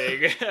so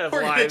big.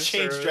 We're going to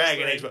change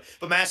Dragon Age,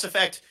 but Mass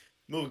Effect,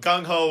 move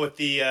gung-ho with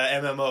the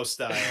MMO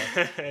style.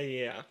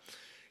 Yeah.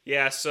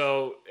 Yeah,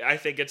 so I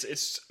think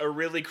it's a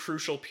really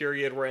crucial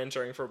period we're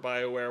entering for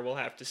BioWare. We'll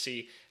have to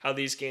see how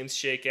these games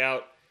shake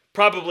out,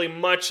 probably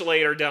much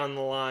later down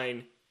the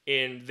line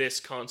in this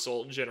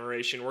console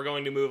generation. We're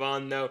going to move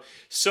on, though.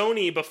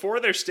 Sony, before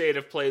their State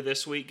of Play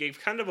this week,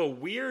 gave kind of a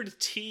weird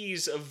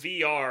tease of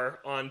VR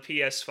on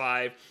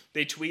PS5.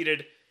 They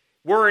tweeted,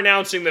 "We're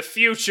announcing the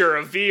future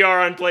of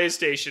VR on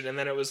PlayStation," and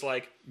then it was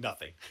like,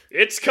 nothing.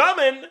 It's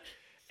coming!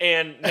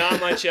 And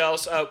not much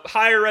else.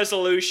 Higher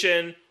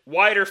resolution,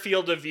 wider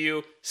field of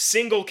view,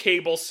 single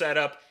cable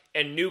setup,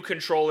 and new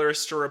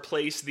controllers to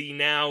replace the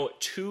now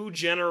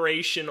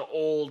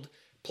 2-generation-old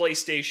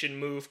PlayStation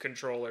Move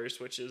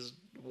controllers, which is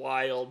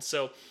wild.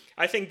 So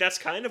I think that's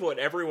kind of what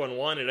everyone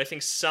wanted. I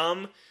think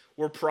some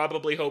were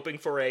probably hoping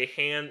for a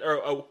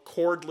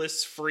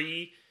cordless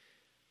free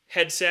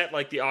headset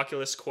like the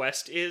Oculus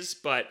Quest is,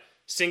 but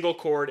single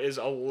cord is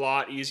a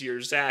lot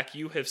easier. Zach,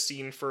 you have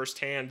seen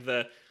firsthand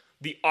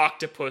the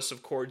octopus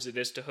of cords it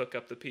is to hook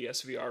up the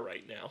PSVR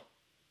right now.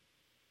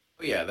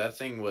 Yeah, that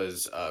thing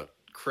was a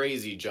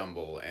crazy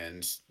jumble,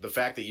 and the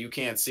fact that you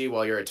can't see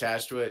while you're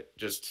attached to it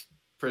just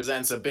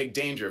presents a big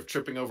danger of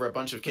tripping over a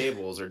bunch of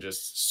cables or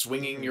just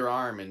swinging your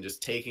arm and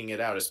just taking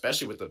it out,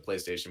 especially with the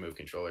PlayStation Move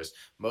controllers.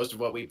 Most of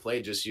what we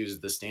played just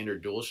used the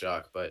standard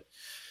DualShock, but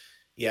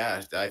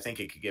yeah, I think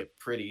it could get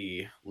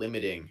pretty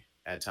limiting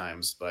at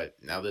times, but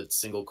now that it's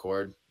single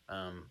cord,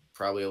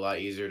 probably a lot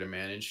easier to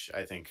manage.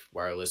 I think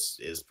wireless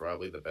is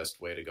probably the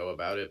best way to go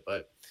about it,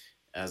 but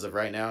as of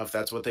right now, if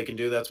that's what they can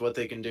do, that's what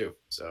they can do.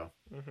 So,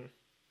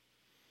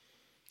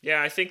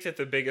 Yeah, I think that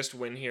the biggest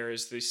win here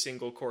is the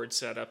single cord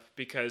setup,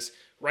 because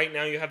right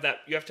now you have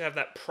to have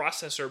that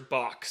processor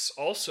box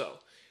also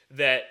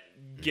that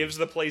gives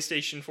the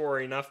PlayStation 4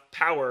 enough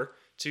power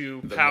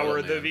to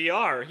power the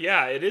VR.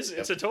 Yeah, it is.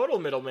 It's a total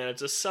middleman.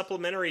 It's a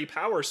supplementary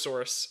power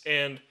source,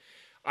 and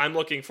I'm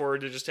looking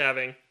forward to just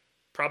having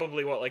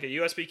probably like a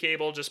USB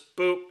cable, just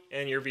boop,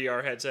 and your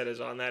VR headset is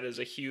on. That is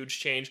a huge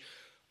change.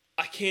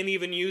 I can't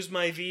even use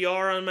my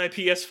VR on my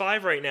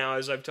PS5 right now,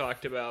 as I've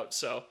talked about.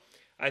 So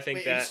I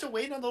think Are you still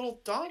waiting on the little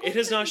dongle? it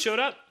has not showed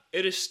up.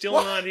 It is still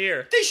not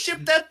here. They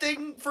shipped that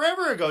thing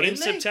forever ago, didn't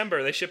they? In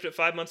September. They shipped it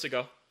 5 months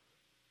ago.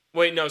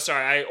 Wait, no,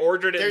 sorry. I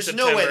ordered it in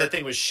September. There's no way that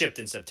thing was shipped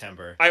in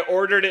September. I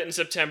ordered it in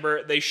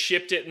September. They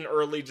shipped it in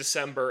early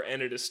December,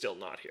 and it is still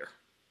not here.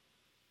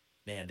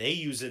 Man, they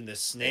using the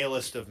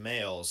snailest of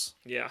mails.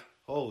 Yeah.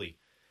 Holy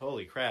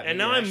crap. And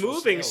now I'm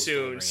moving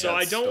soon, so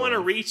I don't want to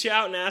reach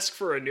out and ask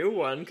for a new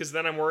one, because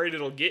then I'm worried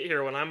it'll get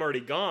here when I'm already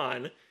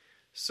gone.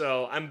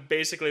 So I'm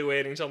basically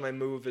waiting until my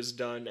move is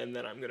done, and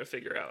then I'm going to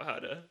figure out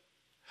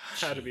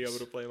how to be able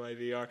to play my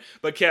VR.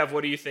 But Kev,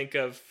 what do you think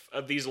of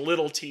these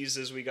little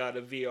teases we got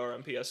of VR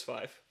on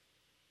PS5?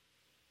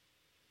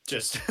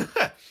 Just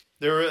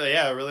there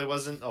really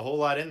wasn't a whole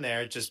lot in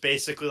there. Just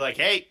basically like,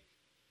 hey,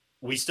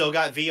 we still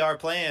got VR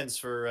plans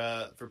for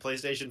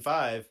PlayStation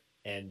 5,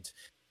 and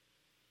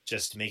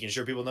just making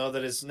sure people know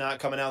that it's not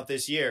coming out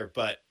this year.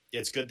 But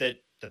it's good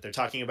that they're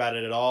talking about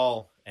it at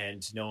all,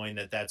 and knowing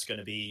that that's going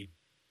to be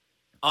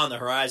on the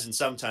horizon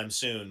sometime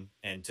soon,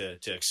 and to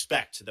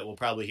expect that we'll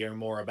probably hear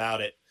more about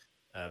it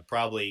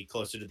probably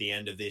closer to the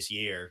end of this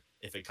year.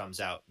 If it comes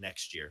out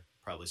next year,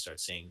 probably start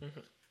seeing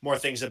more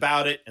things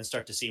about it and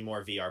start to see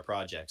more VR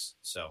projects.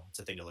 So it's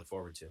a thing to look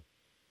forward to.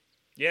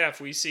 Yeah,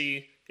 if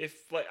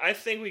If like I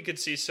think we could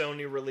see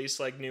Sony release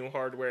like new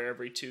hardware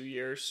every 2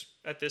 years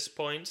at this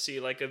point. See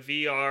like a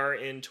VR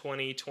in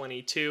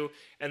 2022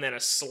 and then a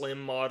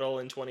slim model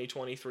in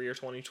 2023 or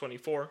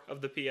 2024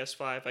 of the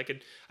PS5.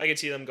 I could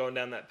see them going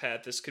down that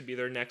path. This could be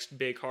their next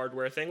big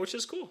hardware thing, which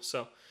is cool.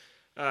 So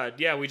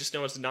yeah, we just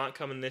know it's not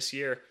coming this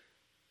year.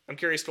 I'm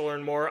curious to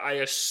learn more. I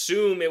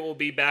assume it will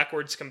be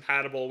backwards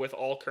compatible with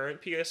all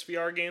current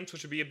PSVR games,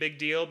 which would be a big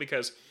deal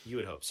because You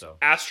would hope so.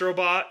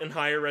 Astrobot and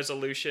higher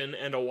resolution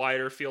and a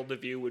wider field of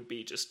view would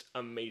be just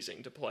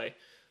amazing to play.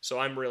 So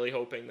I'm really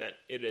hoping that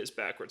it is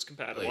backwards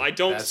compatible. I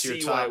don't That's your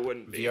see top why it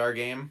wouldn't be. VR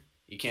game?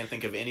 You can't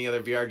think of any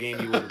other VR game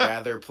you would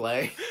rather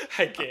play?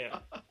 I can't.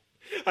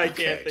 I can't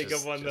Okay, think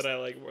just- of one that I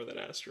like more than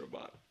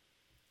Astrobot.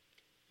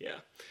 Yeah.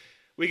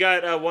 We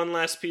got one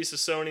last piece of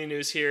Sony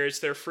news here. It's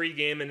their free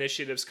game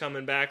initiatives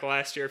coming back.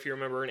 Last year, if you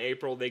remember, in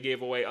April, they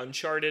gave away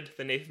Uncharted,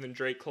 the Nathan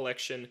Drake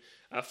collection,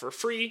 for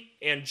free,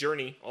 and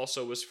Journey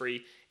also was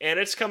free. And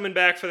it's coming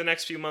back for the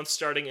next few months,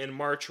 starting in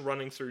March,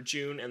 running through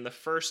June. And the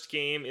first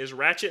game is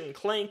Ratchet and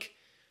Clank,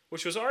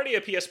 which was already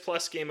a PS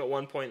Plus game at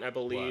one point, I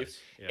believe. Was,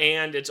 yeah.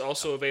 And it's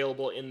also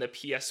available in the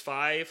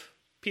PS5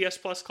 PS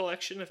Plus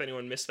collection, if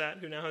anyone missed that,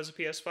 who now has a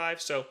PS5.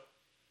 So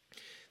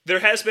there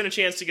has been a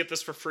chance to get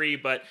this for free,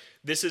 but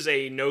this is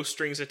a no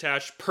strings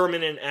attached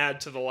permanent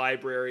add to the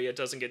library. It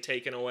doesn't get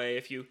taken away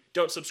if you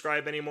don't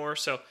subscribe anymore.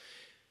 So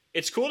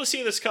it's cool to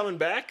see this coming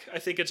back. I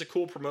think it's a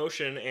cool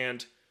promotion,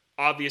 and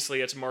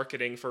obviously it's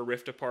marketing for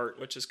Rift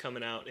Apart, which is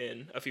coming out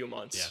in a few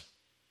months.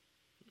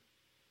 Yeah.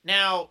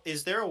 Now,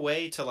 is there a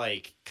way to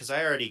like? Because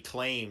I already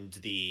claimed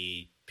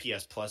the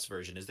PS Plus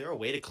version. Is there a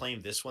way to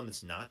claim this one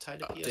that's not tied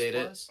to Update PS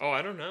it. Plus? Oh,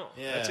 I don't know.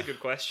 Yeah. That's a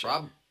good question.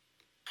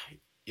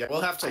 Yeah,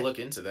 we'll have to look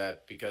into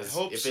that because I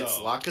hope if it's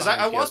so. locked 'Cause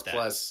behind I PS want that.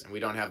 Plus and we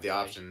don't have the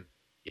option,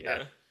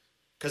 Yeah.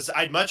 Because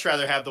I'd much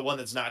rather have the one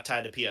that's not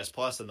tied to PS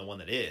Plus than the one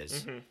that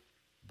is. Mm-hmm.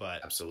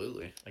 But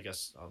absolutely. I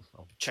guess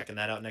I'll be checking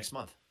that out next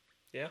month.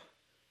 Yeah.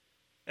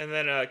 And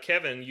then,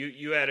 Kevin,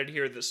 you added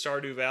here that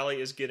Stardew Valley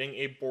is getting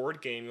a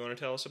board game. You want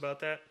to tell us about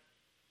that?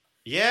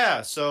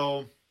 Yeah,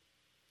 so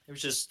there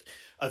was just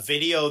a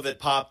video that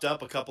popped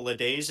up a couple of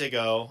days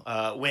ago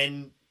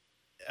when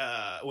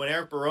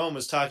Eric Barone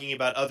was talking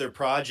about other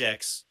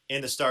projects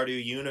in the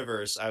Stardew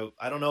universe.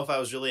 I don't know if I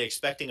was really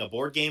expecting a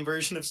board game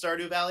version of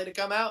Stardew Valley to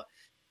come out,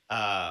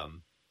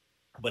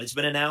 but it's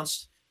been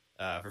announced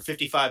for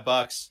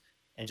 $55,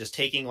 and just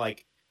taking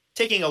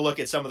a look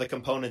at some of the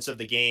components of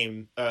the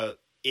game.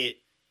 It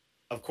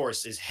of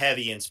course is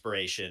heavy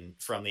inspiration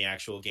from the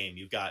actual game.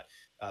 You've got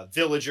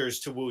villagers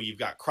to woo, you've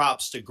got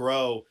crops to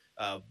grow.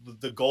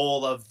 The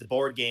goal of the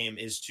board game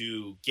is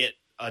to get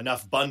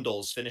enough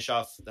bundles, finish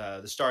off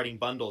the starting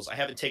bundles. I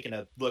haven't taken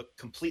a look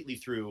completely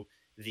through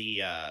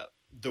the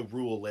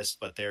rule list,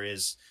 but there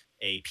is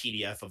a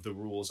PDF of the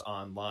rules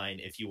online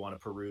if you want to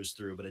peruse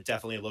through. But it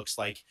definitely looks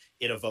like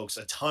it evokes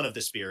a ton of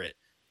the spirit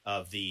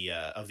of the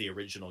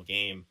original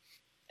game.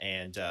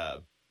 And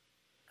a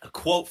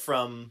quote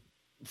from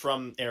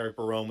Eric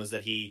Barone was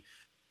that he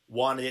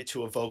wanted it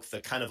to evoke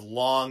the kind of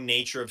long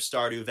nature of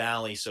Stardew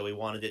Valley, so he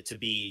wanted it to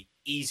be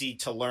easy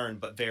to learn,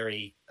 but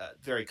very,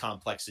 very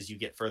complex as you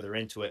get further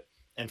into it.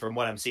 And from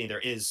what I'm seeing, there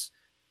is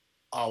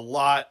a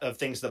lot of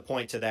things that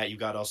point to that. You've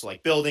got also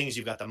like buildings,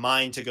 you've got the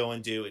mine to go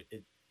and do.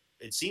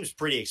 It seems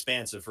pretty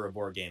expansive for a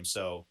board game.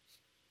 So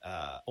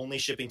only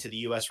shipping to the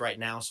US right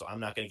now, so I'm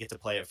not going to get to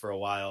play it for a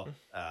while.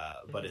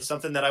 But it's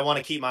something that I want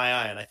to keep my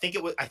eye on. I think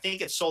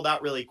it sold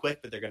out really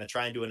quick, but they're going to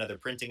try and do another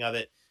printing of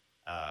it.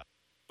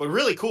 But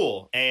really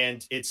cool,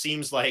 and it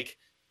seems like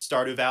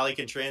Stardew Valley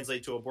can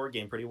translate to a board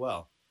game pretty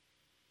well.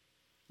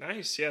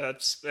 Nice. Yeah,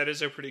 that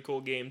is a pretty cool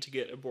game to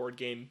get a board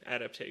game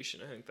adaptation.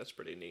 I think that's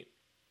pretty neat.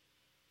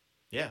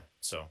 Yeah,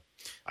 so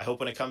I hope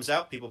when it comes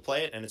out, people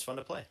play it, and it's fun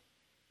to play.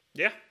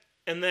 Yeah.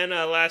 And then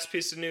last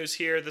piece of news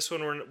here. This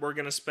one we're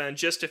going to spend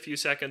just a few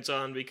seconds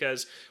on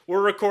because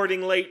we're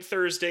recording late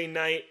Thursday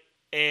night,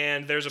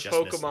 and there's a Just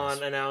missing Pokemon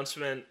this.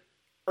 announcement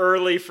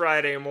early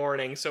Friday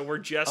morning, so we're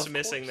just Of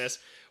missing course. this.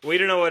 We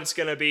don't know what it's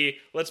going to be.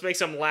 Let's make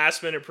some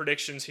last-minute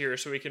predictions here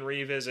so we can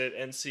revisit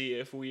and see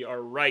if we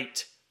are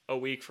right a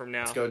week from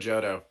now. Let's go,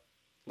 Johto.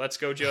 Let's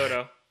go,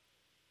 Johto.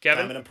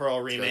 Kevin, Diamond and Pearl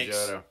go, remakes,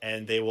 Johto.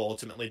 and they will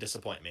ultimately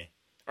disappoint me.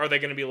 are they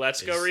going to be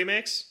Let's Go Is-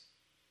 remakes?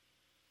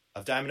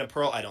 Of Diamond and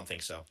Pearl, I don't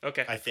think so.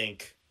 Okay. I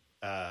think,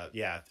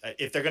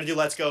 if they're going to do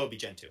Let's Go, it'll be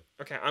Gen 2.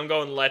 Okay, I'm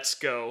going Let's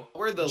Go. What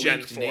were the Gen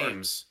leaked 4.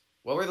 names?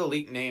 What were the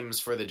leaked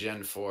names for the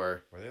Gen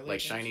 4? Were there leaked Like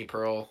names? Shiny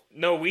Pearl?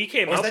 No, we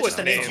came Or is up that with just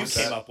the names you names.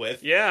 came up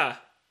with? Yeah.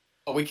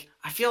 Oh,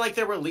 I feel like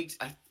there were leaked.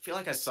 I feel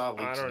like I saw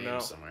leaked I don't names know.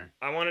 somewhere.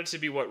 I want it to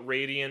be what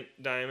Radiant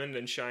Diamond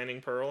and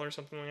Shining Pearl or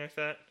something like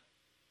that.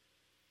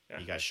 Yeah.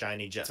 You got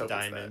Shiny Let's hope it's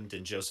Diamond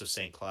and Joseph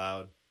St.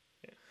 Cloud.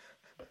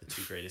 The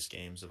two greatest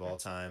games of all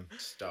time.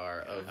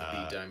 Star of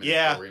the Diamond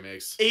yeah. and Pearl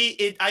remakes.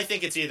 I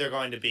think it's either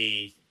going to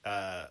be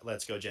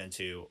Let's Go Gen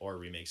 2 or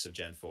remakes of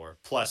Gen 4,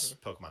 plus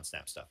Pokemon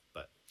Snap stuff.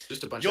 But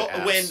Just a bunch You'll, of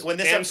apps. when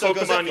this And episode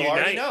goes up, Pokemon you'll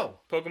already Unite. know.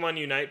 Pokemon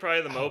Unite,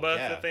 probably the MOBA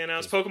yeah, that they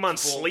announced. 'cause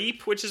Pokemon people-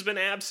 Sleep, which has been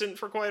absent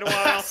for quite a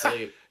while.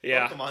 Sleep.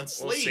 Yeah, Pokemon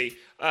Sleep.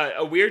 we'll see.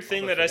 A weird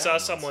thing the that I saw forgotten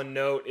ones. someone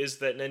note is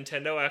that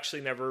Nintendo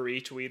actually never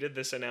retweeted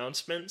this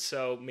announcement,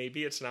 so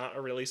maybe it's not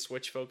a really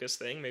Switch-focused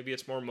thing. Maybe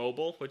it's more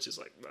mobile, which is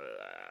like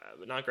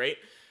not great.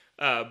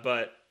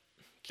 But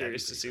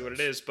curious to pretty see what it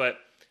gross. is. But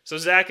so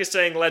Zach is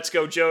saying, "Let's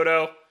go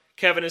Johto."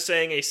 Kevin is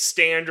saying a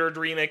standard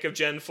remake of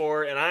Gen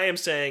 4, and I am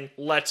saying,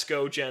 "Let's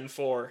go Gen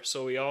 4."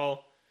 So we're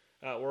all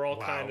Wow,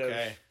 kind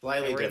okay. of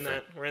Slightly we're in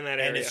different. that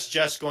And area. it's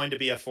just going to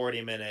be a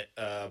 40-minute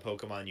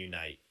Pokemon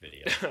Unite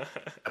video.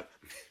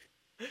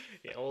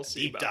 Yeah, we'll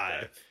see Deep about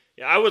that. dive.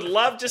 Yeah, I would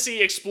love to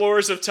see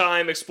Explorers of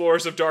Time,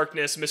 Explorers of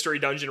Darkness, Mystery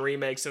Dungeon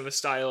remakes in the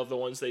style of the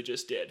ones they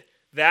just did.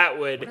 That I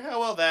would wonder how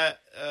well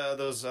that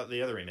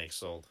the other remakes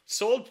sold.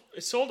 sold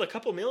a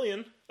couple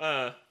million,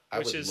 I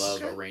which would is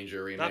love a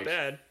Ranger remake. not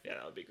bad. Yeah,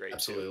 that would be great.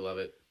 Absolutely too. love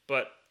it.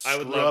 But I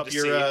would Screw love up to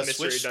your, see Mystery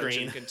Switch Dungeon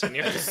screen.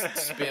 continue.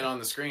 Spin on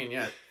the screen,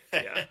 yeah.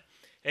 Yeah.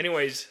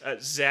 Anyways,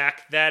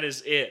 Zach, that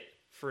is it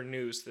for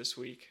news this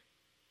week.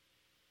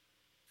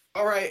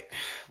 All right.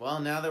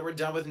 Well, now that we're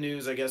done with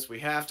news, I guess we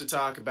have to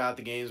talk about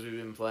the games we've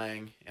been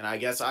playing. And I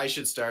guess I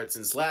should start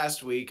since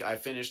last week I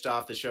finished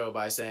off the show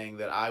by saying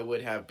that I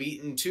would have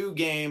beaten 2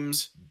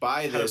 games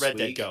by How did this Red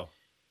week. Dead go?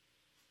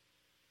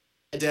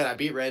 I did. I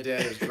beat Red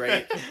Dead. It was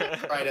great.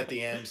 Right at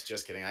the end.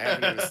 Just kidding. I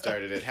haven't even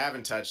started it.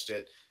 Haven't touched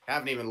it.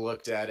 Haven't even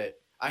looked at it.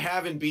 I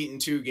haven't beaten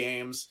 2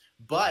 games,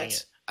 Dang but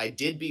it. I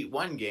did beat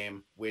 1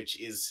 game, which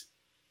is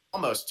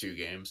almost 2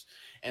 games.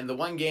 And the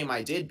 1 game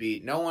I did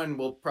beat, no one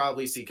will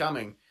probably see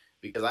coming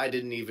because I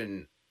didn't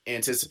even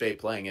anticipate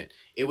playing it.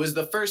 It was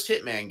the first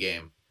Hitman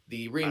game,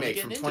 the remake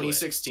getting from into it.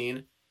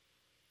 2016.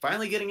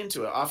 Finally getting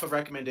into it off of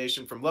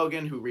recommendation from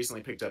Logan, who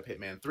recently picked up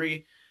Hitman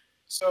 3.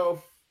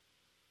 So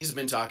he's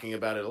been talking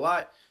about it a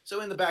lot.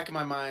 So in the back of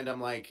my mind,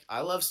 I'm like,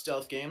 I love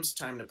stealth games.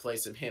 Time to play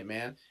some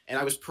Hitman. And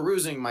I was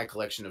perusing my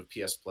collection of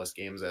PS Plus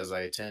games, as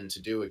I tend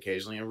to do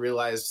occasionally, and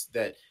realized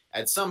that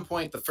at some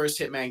point the first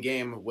Hitman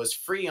game was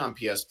free on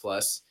PS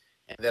Plus,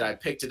 and that I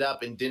picked it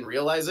up and didn't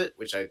realize it,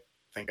 which I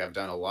think I've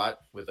done a lot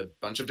with a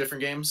bunch of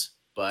different games.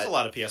 But That's a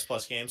lot of PS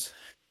Plus games.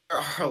 there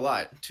are a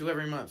lot, 2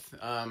 every month.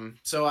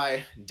 So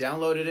I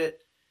downloaded it,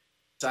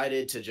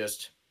 decided to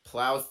just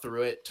plow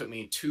through it. Took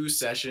me 2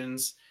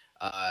 sessions.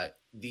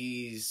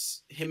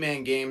 These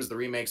Hitman games, the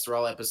remakes, are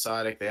all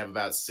episodic. They have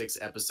about 6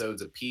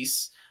 episodes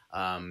apiece.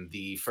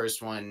 The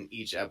first one,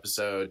 each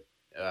episode,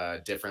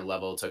 different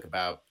level, took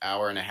about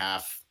hour and a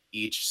half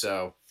each.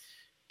 So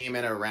came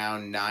in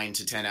around 9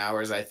 to 10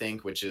 hours, I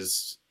think, which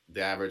is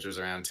the average was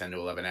around 10 to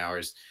 11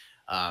 hours.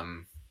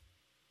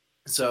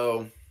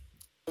 So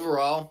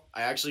overall,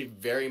 I actually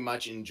very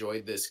much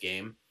enjoyed this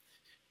game.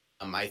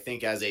 I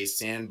think as a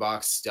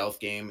sandbox stealth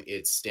game,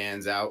 it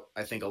stands out.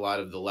 I think a lot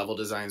of the level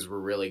designs were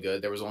really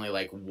good. There was only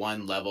like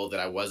 1 level that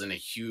I wasn't a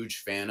huge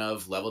fan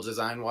of level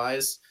design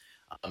wise.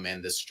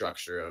 And the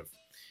structure of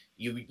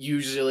you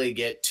usually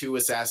get 2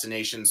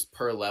 assassinations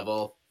per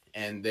level.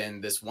 And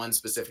then this one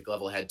specific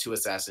level had 2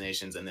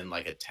 assassinations and then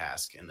like a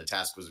task. And the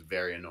task was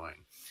very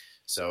annoying.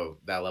 So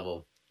that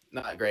level,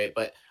 not great,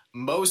 but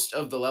most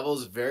of the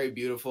levels very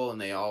beautiful, and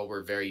they all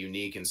were very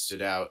unique and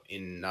stood out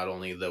in not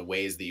only the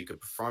ways that you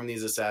could perform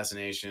these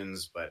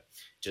assassinations, but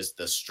just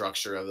the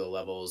structure of the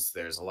levels.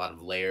 There's a lot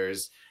of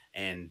layers,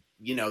 and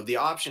the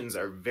options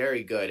are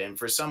very good. And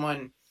for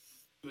someone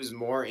who's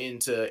more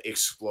into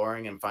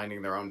exploring and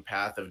finding their own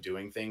path of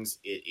doing things,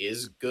 it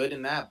is good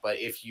in that. But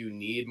if you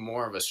need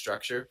more of a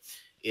structure,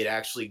 it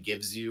actually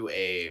gives you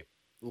a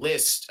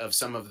list of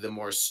some of the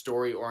more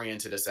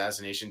story-oriented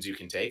assassinations you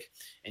can take,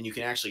 and you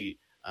can actually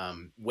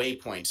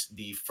waypoint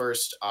the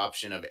first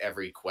option of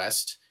every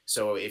quest.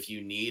 So if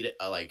you need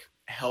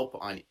help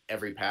on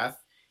every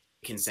path,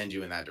 it can send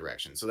you in that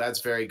direction. So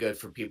that's very good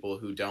for people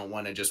who don't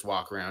want to just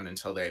walk around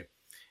until they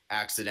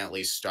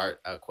accidentally start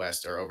a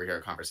quest or overhear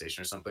a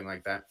conversation or something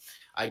like that.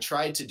 I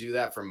tried to do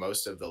that for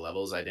most of the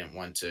levels. I didn't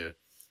want to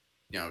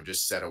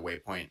just set a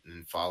waypoint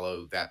and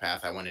follow that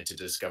path. I wanted to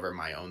discover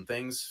my own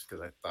things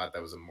because I thought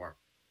that was a more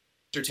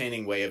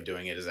entertaining way of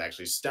doing it, is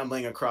actually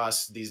stumbling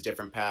across these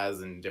different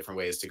paths and different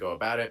ways to go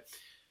about it.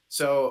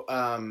 So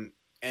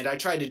and I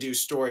tried to do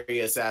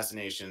story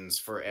assassinations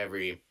for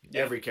every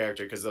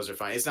character because those are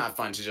fun. It's not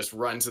fun to just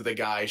run to the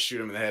guy, shoot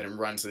him in the head, and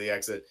run to the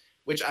exit,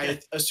 which I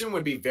assume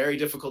would be very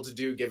difficult to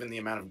do given the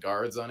amount of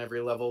guards on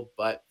every level.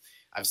 But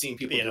I've seen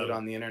people do it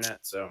on the internet,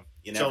 so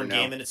you never know. Its own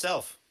game in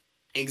itself.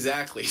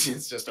 Exactly.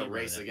 It's just a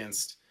race Right.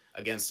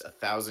 against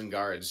 1,000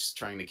 guards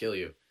trying to kill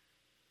you.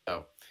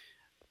 So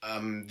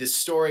this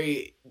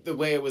story, the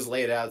way it was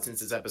laid out,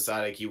 since it's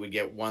episodic, you would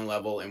get 1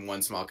 level and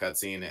 1 small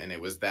cutscene, and it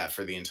was that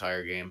for the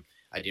entire game.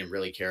 I didn't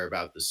really care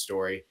about the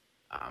story.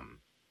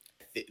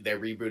 They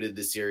rebooted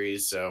the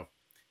series, so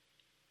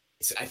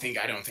I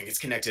don't think it's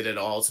connected at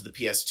all to the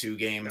PS2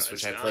 games, No,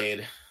 which it's I not.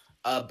 played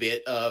a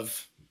bit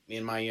of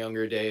in my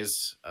younger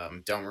days.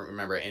 Don't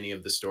remember any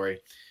of the story.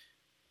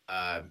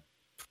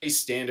 Pretty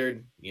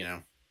standard,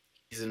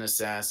 he's an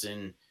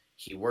assassin.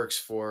 He works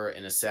for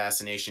an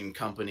assassination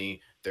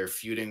company they're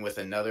feuding with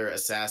another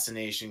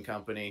assassination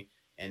company,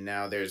 and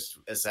now there's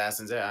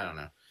assassins. I don't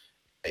know.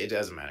 It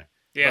doesn't matter.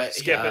 Yeah, But,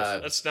 skip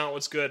it. That's not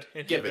what's good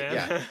in skip it,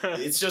 Hitman. yeah.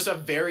 It's just a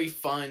very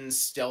fun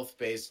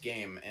stealth-based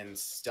game, and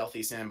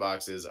stealthy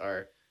sandboxes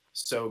are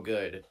so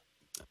good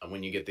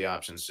when you get the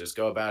options. Just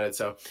go about it.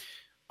 So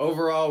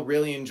overall,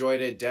 really enjoyed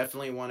it.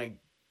 Definitely want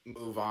to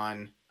move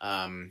on.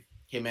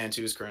 Hitman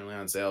 2 is currently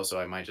on sale, so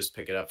I might just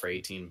pick it up for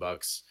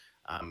 $18.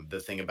 The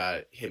thing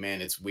about Hitman,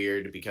 it's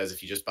weird because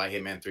if you just buy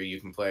Hitman 3, you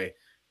can play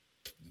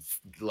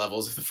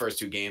levels of the first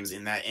 2 games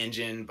in that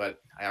engine, but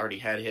I already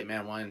had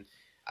Hitman 1.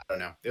 I don't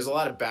know. There's a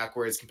lot of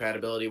backwards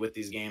compatibility with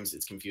these games.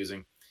 It's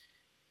confusing.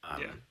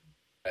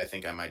 I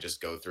think I might just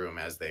go through them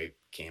as they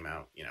came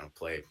out,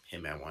 play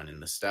Hitman 1 in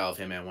the style of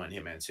Hitman 1,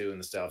 Hitman 2 in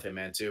the style of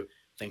Hitman 2.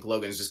 I think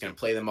Logan's just going to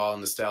play them all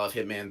in the style of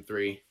Hitman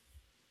 3,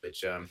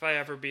 which if I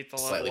ever beat the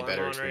level slightly I'm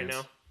better on experience.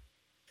 right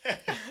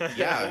now.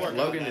 Yeah, Working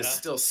Logan on that, is huh?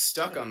 still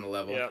stuck on the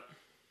level, Yep.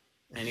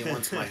 and he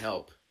wants my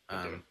help.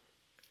 I do. I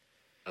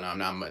don't know, I'm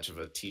not much of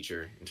a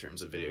teacher in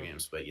terms of video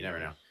games, but you never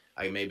know.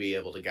 I may be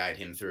able to guide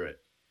him through it.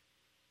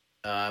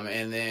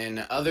 And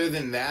then other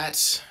than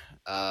that,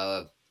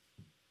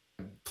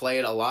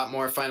 played a lot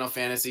more Final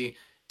Fantasy.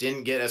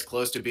 Didn't get as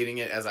close to beating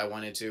it as I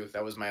wanted to.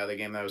 That was my other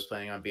game that I was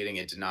planning on beating.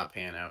 It did not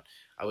pan out.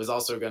 I was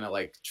also going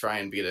to try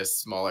and beat a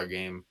smaller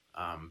game,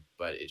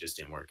 but it just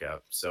didn't work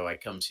out. So I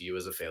come to you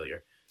as a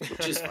failure,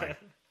 which is fine.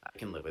 I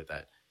can live with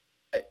that.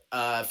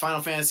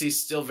 Final Fantasy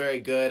still very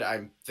good.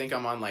 I think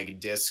I'm on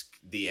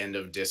the end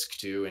of disc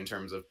 2 in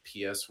terms of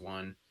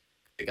PS1.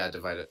 It got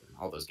divided.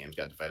 All those games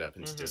got divided up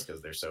into discs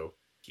because they're so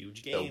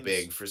Huge games. so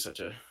big for such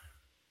a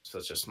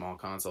small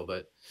console.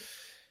 But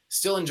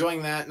still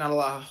enjoying that. Not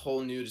a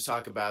whole new to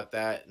talk about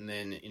that. And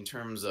then in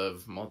terms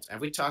of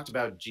have we talked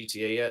about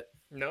GTA yet?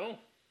 No.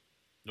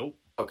 Nope.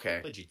 Okay,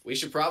 Played GTA. we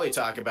should probably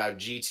talk about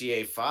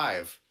GTA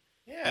 5.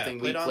 Yeah, I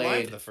think we played online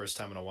played- for the first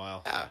time in a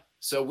while. Yeah.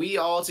 So we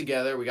got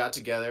together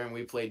and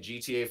we played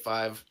GTA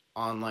 5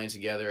 online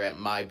together at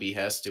my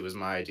behest. It was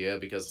my idea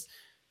because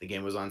the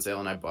game was on sale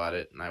and I bought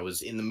it. And I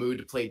was in the mood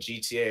to play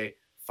GTA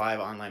 5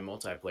 online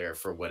multiplayer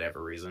for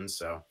whatever reason.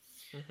 So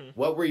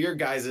what were your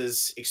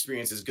guys'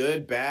 experiences?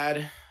 Good,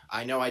 bad?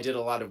 I know I did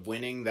a lot of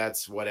winning.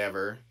 That's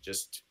whatever.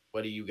 Just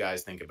what do you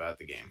guys think about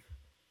the game?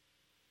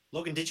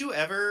 Logan, did you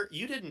ever?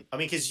 You didn't. I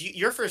mean, because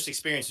your first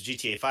experience with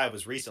GTA 5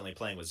 was recently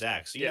playing with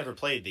Zach, so you Yeah. never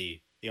played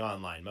the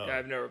online mode. Yeah,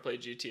 I've never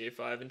played GTA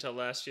 5 until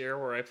last year,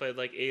 where I played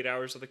 8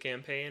 hours of the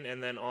campaign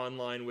and then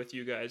online with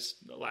you guys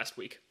last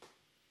week.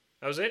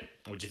 That was it.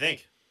 What'd you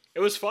think?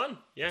 It was fun.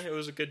 Yeah, it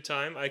was a good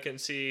time. I can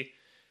see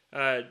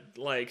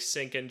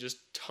sinking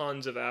just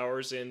tons of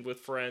hours in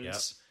with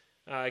friends.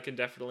 I can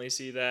definitely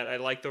see that. I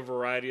like the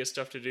variety of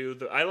stuff to do.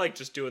 I like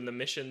just doing the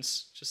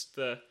missions. Just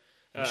the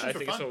Missions I are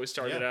think fun. it's what we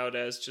started Yeah. out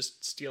as,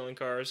 just stealing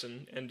cars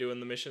and doing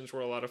the missions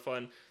were a lot of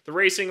fun. The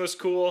racing was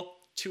cool.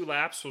 2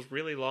 laps was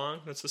really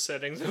long. That's the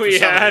settings that we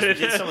had. We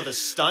did some of the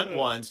stunt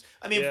ones.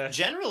 I mean, Yeah.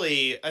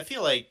 generally, I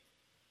feel like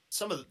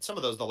some of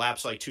those the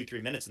laps are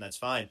 2-3 minutes, and that's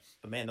fine.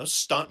 But man, those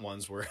stunt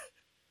ones were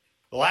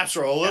the laps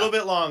were a little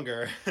bit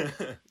longer.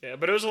 Yeah,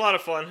 but it was a lot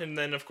of fun. And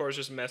then, of course,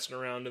 just messing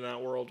around in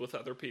that world with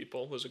other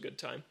people was a good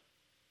time.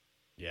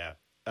 Yeah.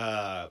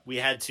 We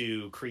had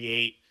to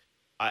create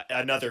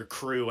another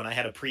crew, and I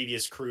had a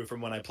previous crew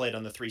from when I played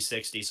on the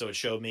 360, so it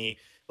showed me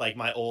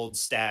my old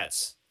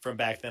stats from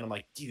back then. I'm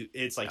like, dude,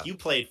 it's you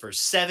played for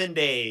 7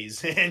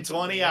 days and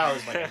 20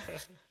 hours.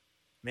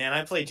 Man,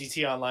 I played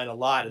GTA Online a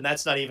lot, and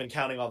that's not even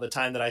counting all the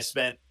time that I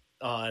spent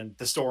on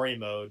the story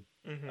mode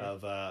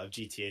of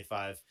GTA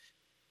 5.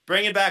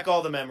 Bringing back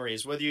all the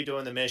memories, whether you're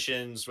doing the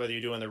missions, whether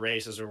you're doing the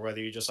races, or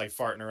whether you're just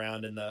farting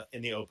around in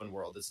the open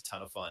world. It's a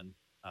ton of fun.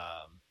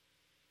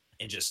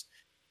 And just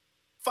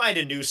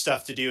finding new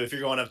stuff to do. If you're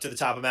going up to the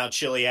top of Mount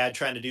Chiliad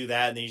trying to do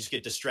that, and then you just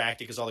get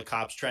distracted because all the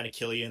cops are trying to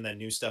kill you, and then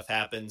new stuff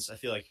happens. I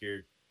feel like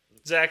you're...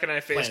 Zach and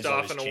I faced Plans off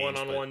always in a change,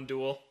 one-on-one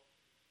duel.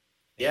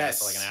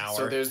 Yes. for an hour.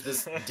 So there's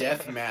this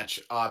death match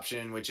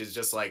option, which is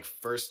just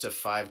first to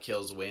 5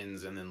 kills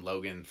wins, and then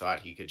Logan thought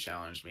he could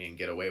challenge me and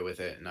get away with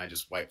it, and I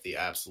just wiped the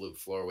absolute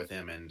floor with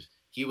him, and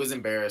he was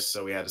embarrassed,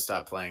 so we had to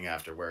stop playing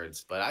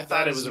afterwards. But I thought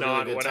That it is was a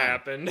not really good what time.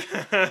 happened.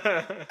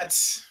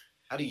 That's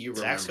how do you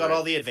remember? Zach's got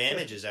all the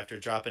advantages after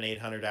dropping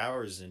 800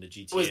 hours into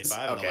GTA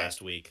 5 in the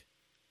last week.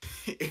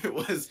 It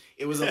was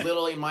a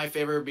little in my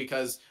favor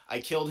because I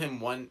killed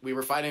him we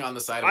were fighting on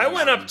the side of I the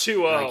went up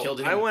mountain, and I killed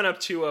 2-0. him. I went up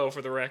 2-0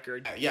 for the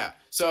record. Yeah.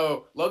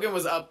 So Logan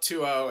was up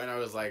 2-0, and I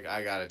was like,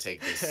 I gotta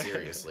take this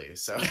seriously.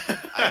 So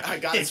I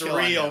got It's a kill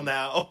on real him.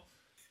 now.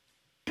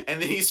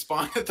 And then he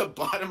spawned at the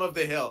bottom of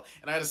the hill,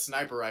 and I had a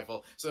sniper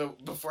rifle. So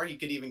before he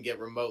could even get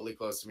remotely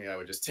close to me, I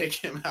would just take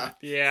him out.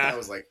 Yeah. That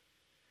was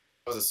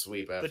a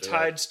sweep after The that.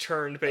 tides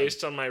turned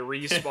based on my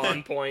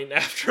respawn point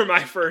after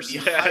my first The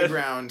high death.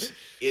 ground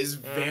is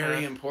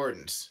very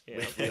important, Yeah.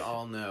 which we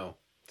all know.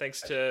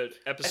 Thanks to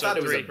I episode thought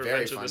it was 3, a very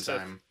Prevention fun of the Sith.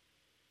 time.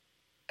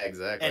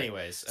 Exactly.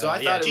 Anyways, So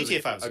I thought it was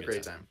GTA 5 was a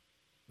great time.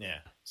 Yeah.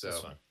 So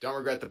That's fun. don't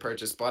regret the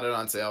purchase. Bought it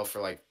on sale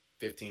for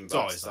 $15.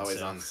 It's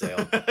always on on sale.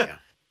 sale.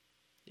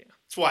 Yeah.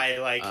 That's why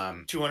like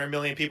Um, 200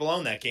 million people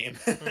own that game.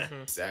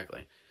 Mhm.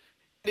 Exactly.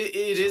 It So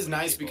is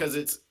many nice people. because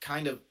it's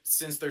kind of,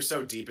 since they're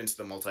so deep into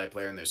the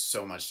multiplayer and there's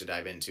so much to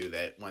dive into,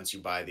 that once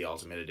you buy the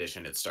Ultimate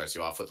Edition, it starts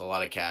you off with a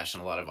lot of cash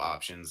and a lot of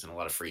options and a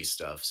lot of free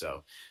stuff.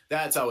 So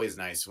that's always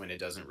nice when it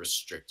doesn't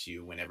restrict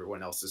you when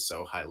everyone else is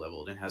so high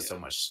leveled and has so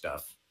much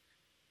stuff.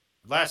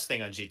 Last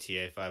thing on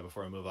GTA 5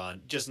 before I move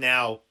on. Just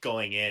now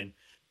going in,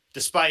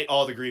 despite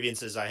all the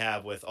grievances I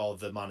have with all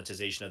the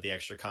monetization of the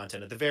extra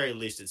content, at the very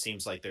least, it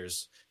seems like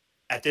there's,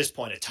 at this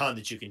point, a ton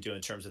that you can do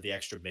in terms of the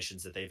extra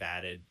missions that they've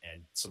added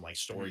and some like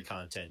story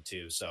content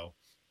too. So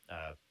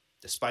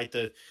despite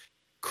the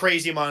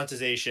crazy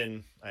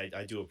monetization,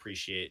 I do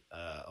appreciate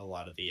a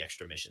lot of the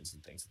extra missions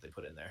and things that they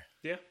put in there.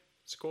 Yeah,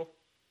 it's cool.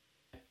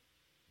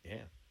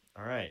 Yeah.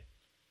 All right.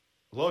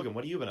 Logan,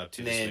 what have you been up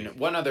to And this then week?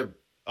 one other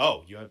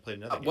You haven't played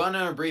another game? one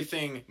other brief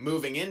thing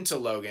moving into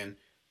Logan.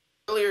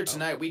 Earlier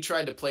tonight, we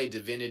tried to play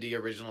Divinity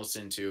Original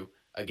Sin 2,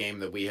 a game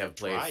that we have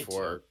played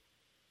for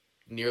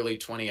nearly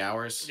 20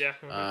 hours. Yeah.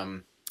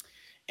 Mhm.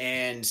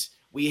 And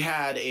we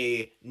had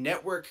a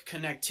network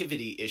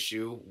connectivity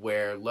issue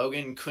where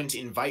Logan couldn't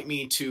invite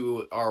me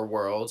to our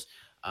world.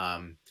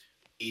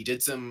 He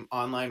did some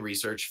online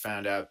research,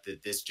 found out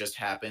that this just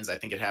happens. I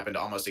think it happened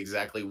almost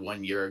exactly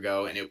 1 year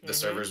ago, and the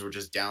servers were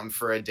just down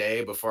for a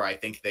day before I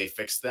think they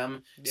fixed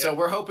them. Yeah. So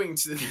we're hoping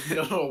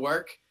it'll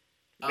work.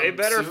 They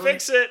better soon.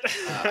 fix it.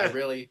 I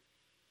really,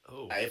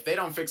 Oh, if they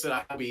don't fix it,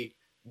 I'll be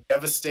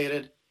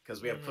devastated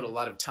because we have put a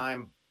lot of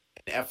time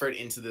and effort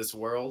into this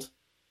world.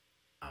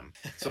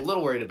 So a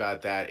little worried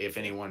about that. If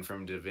anyone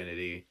from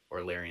Divinity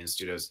or Larian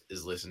Studios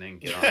is listening,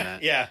 get on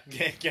that. yeah,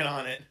 get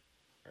on it.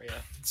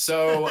 Yeah.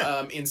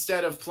 So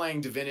instead of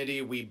playing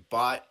Divinity, we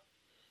bought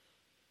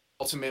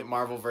Ultimate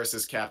Marvel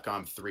vs.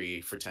 Capcom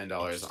 3 for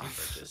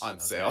 $10 on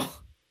sale,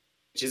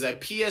 which is a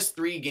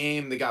PS3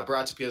 game that got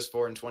brought to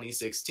PS4 in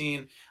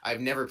 2016.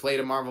 I've never played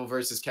a Marvel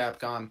vs.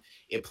 Capcom.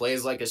 It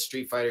plays like a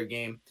Street Fighter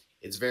game.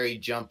 It's very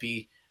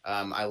jumpy.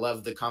 I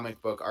love the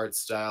comic book art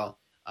style.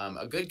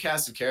 A good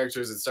cast of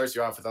characters. It starts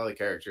you off with all the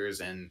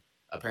characters, and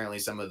apparently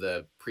some of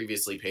the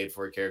previously paid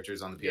for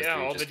characters on the PS3. Yeah,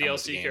 all the just come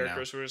with DLC game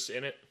characters were just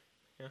in it.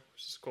 Yeah,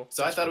 which is cool.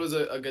 So I thought it was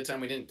a good time.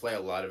 We didn't play a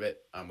lot of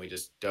it. We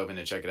just dove in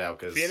to check it out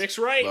because Phoenix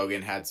Wright.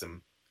 Logan had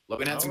some good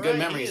Right,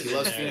 memories. he He is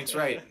loves in there. Phoenix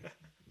Wright.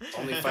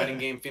 Only fighting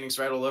game Phoenix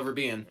Wright will ever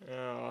be in.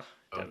 Oh,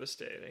 Oh.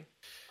 devastating.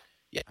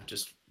 Yeah,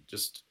 just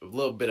a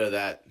little bit of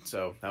that.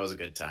 So that was a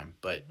good time.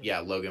 But yeah,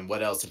 Logan,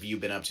 what else have you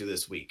been up to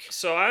this week?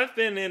 So I've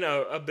been in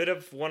a bit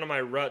of one of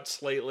my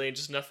ruts lately.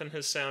 Just nothing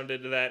has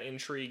sounded that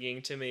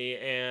intriguing to me.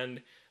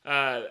 And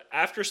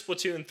after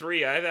Splatoon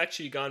 3, I've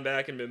actually gone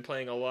back and been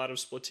playing a lot of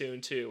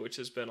Splatoon 2, which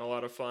has been a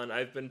lot of fun.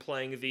 I've been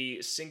playing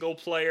the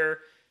single-player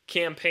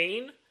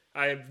campaign.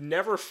 I've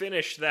never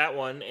finished that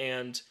one,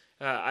 and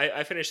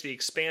I finished the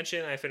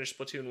expansion. I finished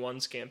Splatoon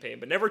 1's campaign,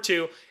 but never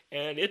 2,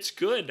 and it's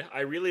good.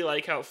 I really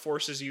like how it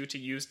forces you to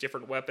use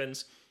different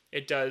weapons.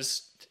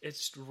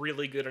 It's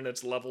really good in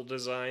its level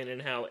design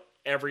and how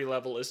every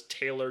level is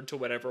tailored to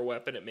whatever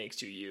weapon it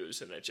makes you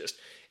use, and it just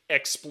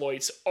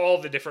exploits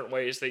all the different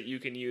ways that you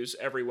can use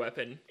every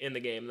weapon in the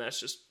game.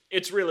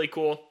 It's really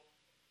cool.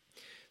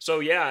 So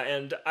yeah,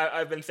 and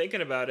I've been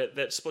thinking about it,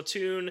 that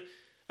Splatoon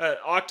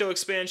Octo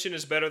expansion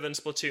is better than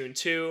Splatoon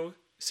 2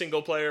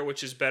 single player,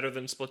 which is better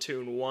than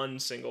Splatoon 1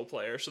 single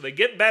player. So they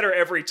get better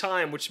every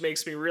time, which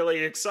makes me really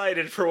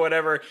excited for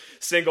whatever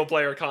single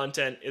player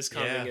content is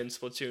coming in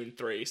Splatoon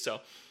 3. So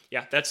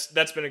yeah, that's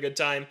been a good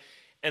time.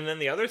 And then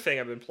the other thing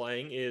I've been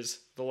playing is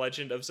The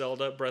Legend of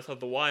Zelda Breath of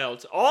the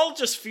Wild. All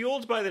just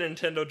fueled by the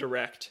Nintendo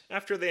Direct.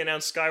 After they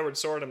announced Skyward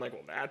Sword, I'm like,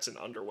 well, that's an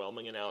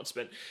underwhelming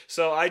announcement.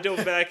 So I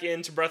dove back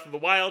into Breath of the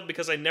Wild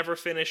because I never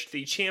finished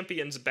the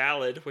Champions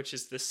Ballad, which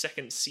is the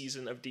second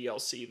season of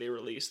DLC they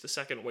released, the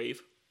second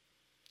wave.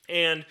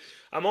 And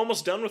I'm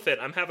almost done with it.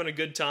 I'm having a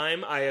good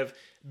time. I have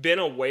been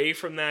away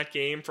from that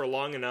game for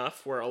long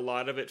enough where a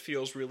lot of it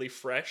feels really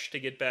fresh to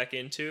get back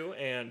into,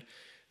 and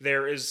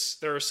there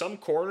are some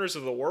corners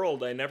of the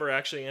world I never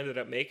actually ended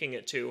up making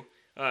it to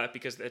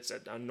because it's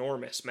an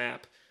enormous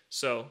map.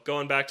 So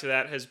going back to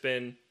that has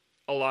been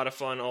a lot of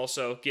fun,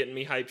 also getting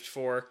me hyped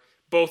for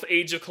both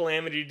Age of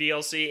Calamity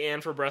DLC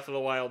and for Breath of the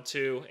Wild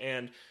 2.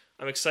 And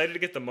I'm excited to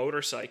get the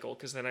motorcycle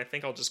because then I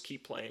think I'll just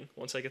keep playing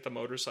once I get the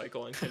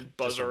motorcycle and can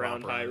buzz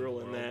around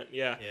Hyrule in that.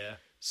 Yeah.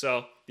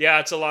 So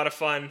yeah, it's a lot of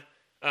fun.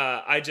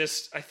 I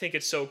think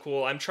it's so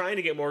cool. I'm trying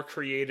to get more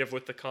creative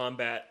with the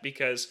combat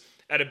because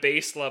at a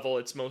base level,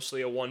 it's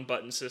mostly a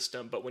one-button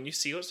system. But when you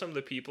see what some of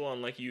the people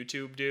on like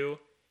YouTube do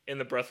in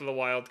the Breath of the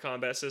Wild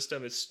combat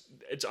system,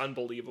 it's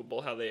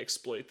unbelievable how they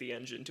exploit the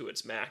engine to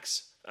its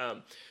max.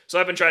 So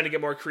I've been trying to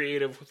get more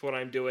creative with what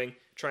I'm doing,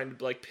 trying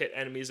to like pit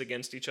enemies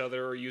against each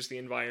other or use the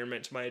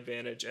environment to my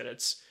advantage, and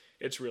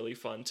it's really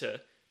fun to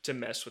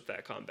mess with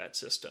that combat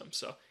system.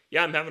 So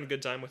yeah, I'm having a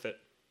good time with it.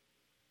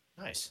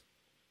 Nice.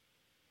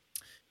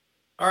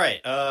 All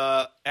right.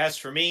 As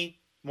for me,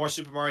 more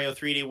Super Mario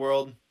 3D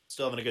World.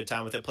 Still having a good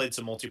time with it. Played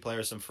some multiplayer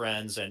with some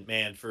friends, and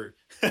man, for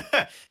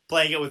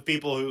playing it with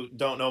people who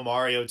don't know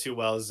Mario too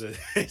well is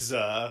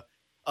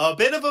a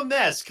bit of a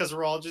mess because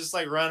we're all just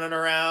like running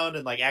around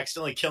and like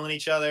accidentally killing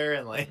each other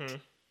and like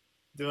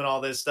doing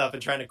all this stuff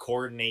and trying to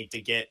coordinate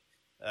to get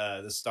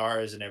the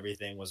stars and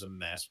everything was a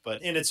mess.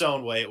 But in its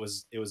own way, it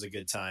was a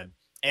good time.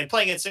 And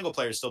playing it single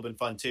player has still been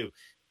fun too.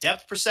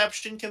 Depth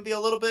perception can be a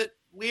little bit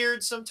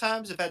weird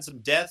sometimes. I've had some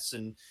deaths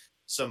and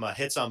some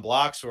hits on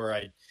blocks where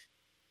I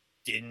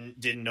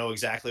didn't know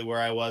exactly where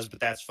I was, but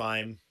that's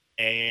fine.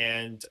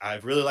 And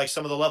I've really liked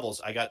some of the levels.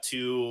 I got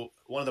to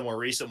one of the more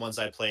recent ones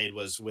I played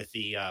was with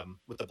the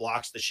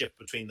blocks, the shift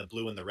between the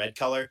blue and the red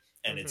color,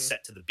 and it's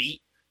set to the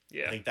beat.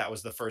 Yeah, I think that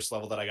was the first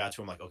level that I got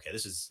to. I'm like, okay,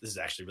 this is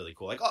actually really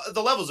cool. Like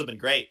the levels have been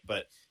great,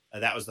 but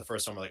that was the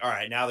first one. We're like, all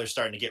right, now they're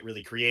starting to get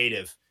really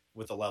creative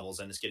with the levels,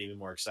 and it's getting me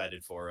more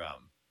excited for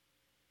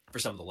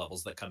some of the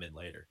levels that come in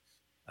later.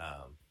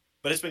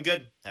 But it's been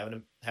good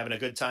having a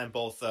good time,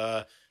 both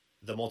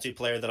the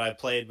multiplayer that I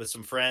played with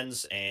some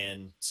friends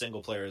and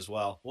single player as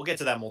well. We'll get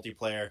to that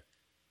multiplayer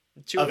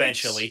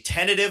eventually. Weeks.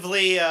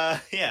 Tentatively,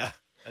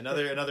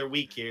 another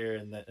week here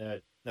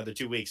and another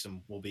 2 weeks,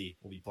 and we'll be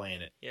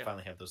playing it. Yeah.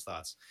 Finally have those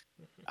thoughts.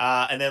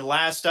 And then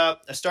last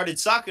up, I started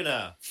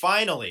Sakuna.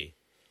 Finally,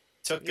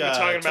 took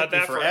talking about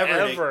that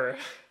forever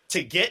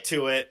to get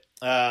to it.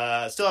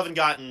 Still haven't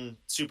gotten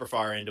super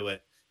far into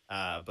it,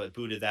 but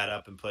booted that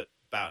up and put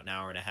about an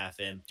hour and a half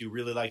in. Do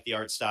really like the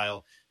art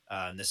style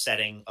and the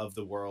setting of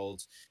the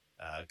world.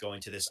 Going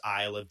to this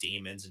Isle of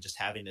Demons and just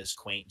having this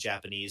quaint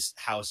Japanese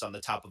house on the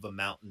top of a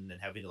mountain and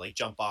having to like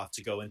jump off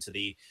to go into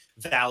the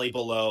valley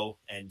below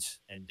and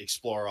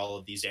explore all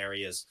of these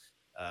areas.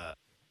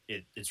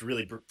 It's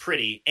really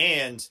pretty.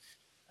 And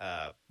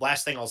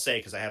last thing I'll say,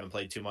 because I haven't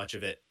played too much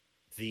of it,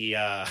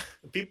 the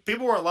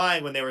people weren't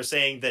lying when they were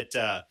saying that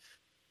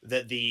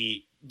that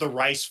the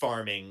rice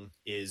farming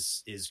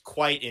is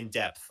quite in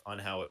depth on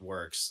how it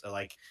works.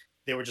 Like,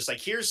 they were just like,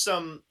 here's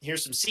some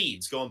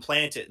seeds, go and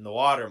plant it in the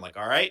water. I'm like,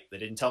 all right, they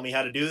didn't tell me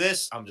how to do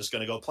this. I'm just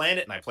going to go plant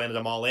it. And I planted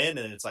them all in.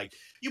 And it's like,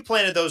 you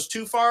planted those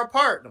too far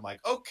apart. And I'm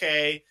like,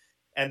 okay.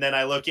 And then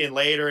I look in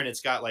later and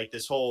it's got like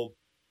this whole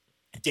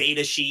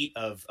data sheet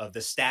of the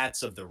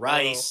stats of the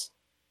rice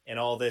and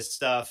all this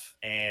stuff.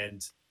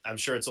 And I'm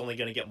sure it's only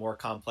going to get more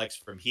complex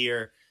from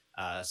here.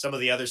 Some of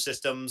the other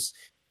systems,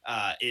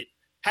 it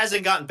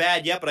hasn't gotten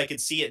bad yet, but I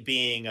could see it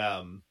being,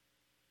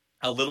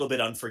 a little bit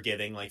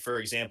unforgiving. Like, for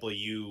example,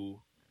 you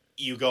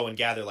go and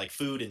gather like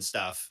food and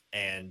stuff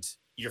and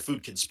your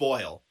food can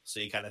spoil. So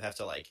you kind of have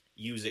to like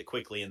use it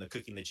quickly in the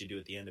cooking that you do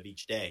at the end of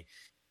each day.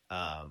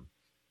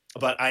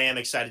 But I am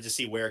excited to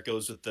see where it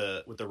goes with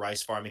the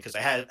rice farming, because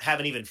I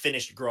haven't even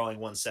finished growing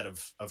one set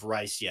of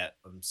rice yet.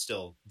 I'm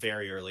still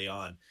very early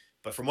on.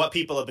 But from what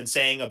people have been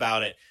saying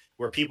about it,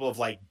 where people have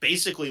like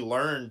basically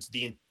learned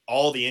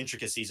all the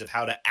intricacies of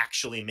how to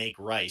actually make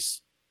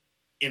rice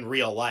in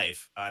real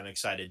life, I'm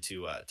excited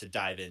to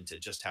dive into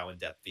just how in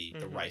depth the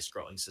rice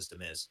growing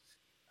system is.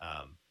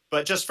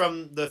 But just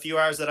from the few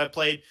hours that I've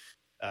played,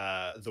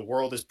 the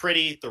world is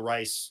pretty. The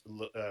rice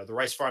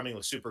farming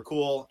looks super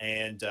cool,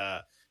 and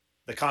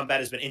the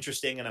combat has been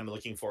interesting. And I'm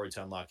looking forward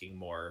to unlocking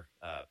more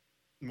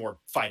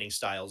fighting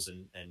styles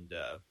and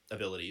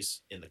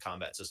abilities in the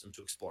combat system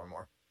to explore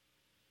more.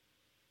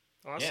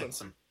 Awesome.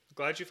 Yeah.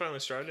 Glad you finally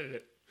started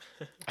it.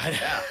 I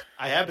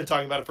have been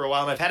talking about it for a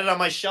while, and I've had it on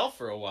my shelf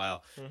for a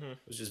while. I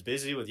was just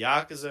busy with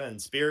Yakuza and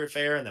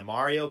Spiritfarer, and then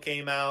Mario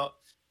came out.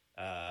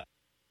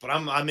 But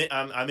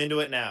I'm into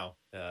it now.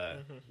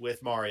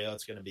 With Mario,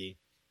 it's going to be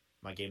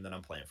my game that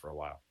I'm playing for a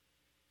while.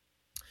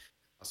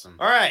 Awesome.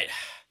 All right,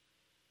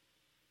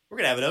 we're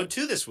gonna have an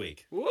O2 this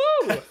week. Woo!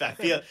 I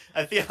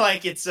feel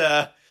like it's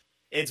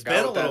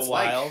been a little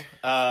while.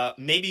 Like.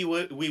 Maybe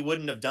we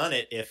wouldn't have done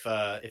it if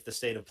the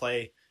State of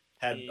Play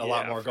had a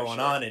lot more going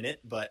on in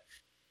it, but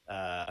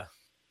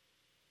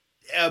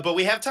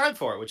we have time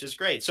for it, which is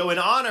great. So in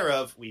honor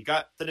of, we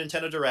got the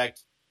Nintendo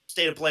Direct,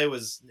 State of Play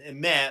was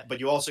meh, but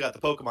you also got the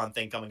Pokemon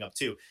thing coming up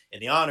too. In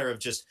the honor of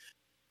just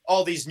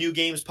all these new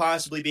games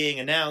possibly being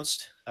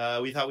announced,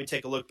 we thought we'd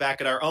take a look back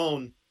at our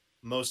own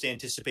most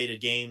anticipated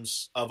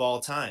games of all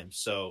time.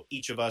 So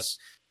each of us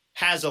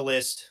has a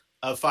list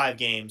of 5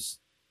 games,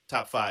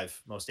 top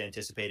 5 most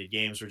anticipated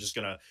games. We're just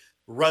going to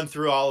run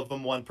through all of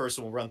them. One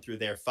person will run through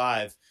their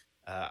 5.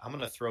 I'm going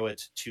to throw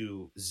it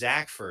to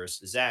Zach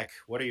first. Zach,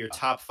 what are your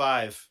top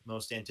 5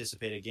 most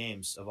anticipated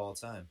games of all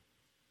time?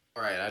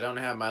 All right, I don't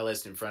have my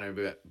list in front of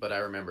me, but I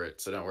remember it,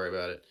 so don't worry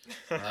about it.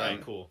 All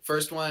right, cool.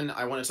 First one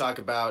I want to talk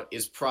about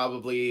is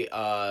probably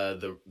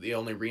the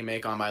only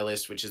remake on my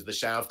list, which is the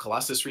Shadow of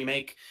Colossus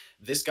remake.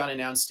 This got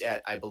announced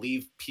at, I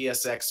believe,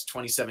 PSX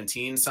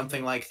 2017,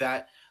 something like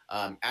that.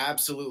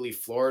 Absolutely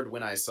floored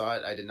when I saw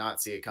it. I did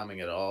not see it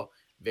coming at all.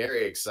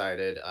 Very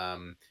excited.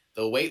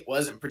 The wait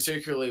wasn't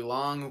particularly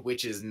long,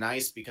 which is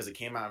nice because it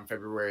came out in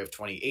February of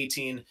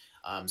 2018.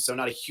 So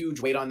not a huge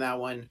wait on that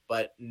one,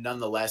 but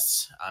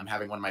nonetheless,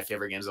 having one of my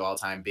favorite games of all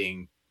time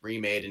being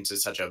remade into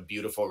such a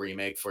beautiful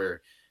remake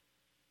for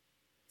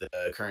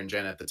the current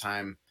gen at the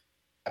time.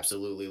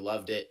 Absolutely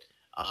loved it.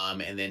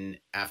 And then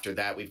after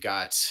that, we've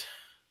got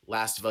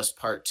Last of Us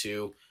Part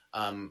 2.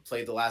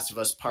 Played The Last of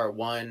Us Part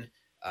 1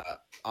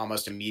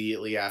 almost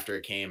immediately after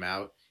it came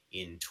out.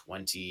 in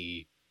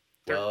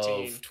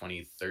 2012,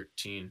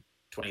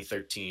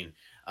 2013.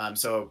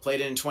 So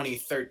played it in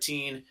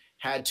 2013,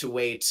 had to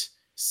wait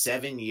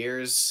 7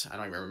 years. I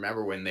don't even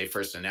remember when they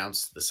first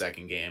announced the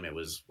second game. It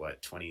was,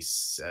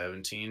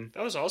 2017?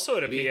 That was also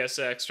at a Maybe?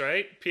 PSX,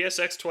 right?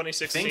 PSX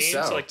 2016. I think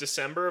so. So like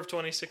December of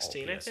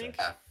 2016, I think.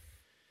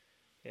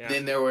 Yeah.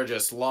 Then there were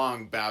just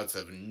long bouts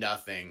of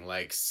nothing,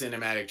 like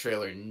cinematic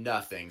trailer,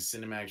 nothing,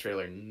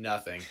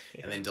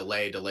 and then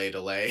delay.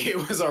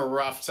 It was a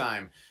rough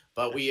time,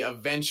 but we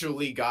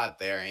eventually got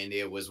there, and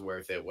it was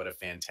worth it. What a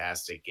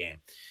fantastic game.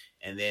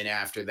 And then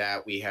after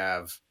that, we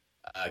have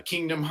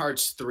Kingdom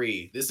Hearts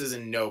 3. This is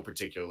in no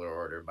particular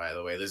order, by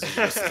the way. This is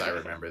just as I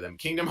remember them.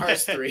 Kingdom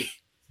Hearts 3.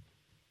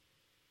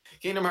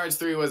 Kingdom Hearts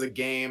 3 was a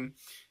game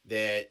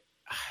that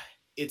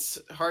it's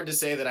hard to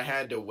say that I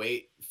had to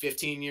wait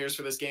 15 years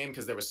for this game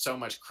because there was so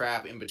much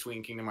crap in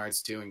between Kingdom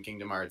Hearts 2 and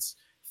Kingdom Hearts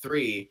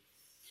 3.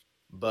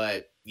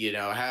 But,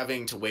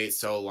 having to wait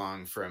so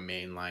long for a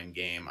mainline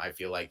game, I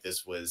feel like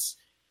this was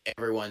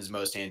everyone's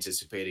most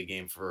anticipated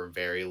game for a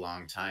very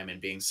long time.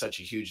 And being such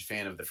a huge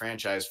fan of the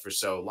franchise for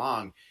so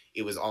long,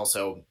 it was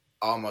also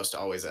almost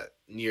always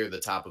near the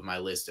top of my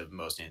list of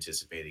most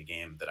anticipated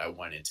game that I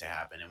wanted to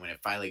happen. And when it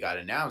finally got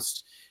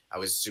announced, I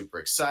was super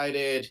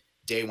excited.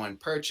 Day one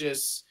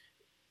purchase.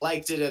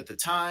 Liked it at the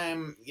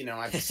time.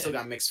 I've still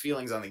got mixed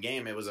feelings on the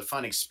game. It was a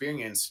fun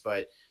experience,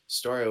 but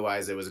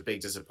story-wise, it was a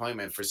big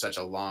disappointment for such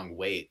a long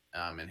wait,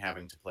 and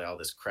having to play all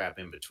this crap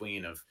in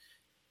between of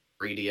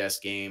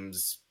 3DS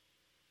games,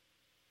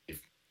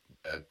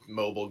 a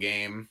mobile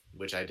game,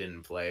 which I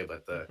didn't play,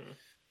 but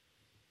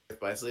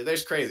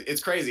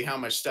it's crazy how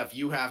much stuff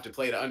you have to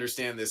play to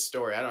understand this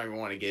story. I don't even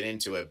want to get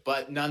into it,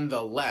 but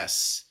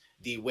nonetheless,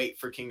 the wait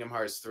for Kingdom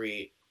Hearts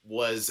 3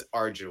 was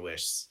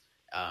arduous.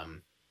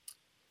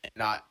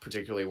 Not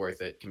particularly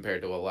worth it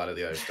compared to a lot of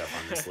the other stuff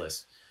on this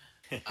list.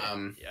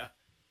 Yeah.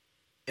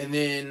 And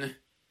then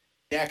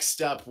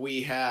next up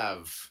we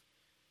have,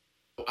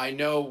 I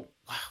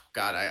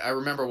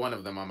remember one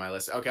of them on my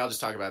list. Okay, I'll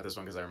just talk about this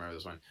one because I remember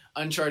this one.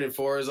 Uncharted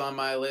 4 is on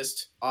my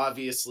list.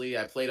 Obviously,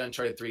 I played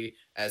Uncharted 3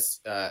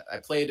 as I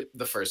played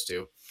the first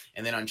two,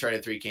 and then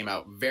Uncharted 3 came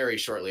out very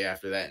shortly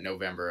after that in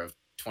November of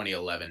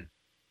 2011.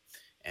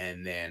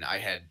 And then I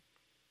had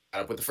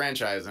got up with the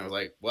franchise and I was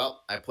like,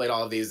 well, I played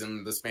all of these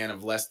in the span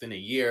of less than a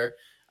year.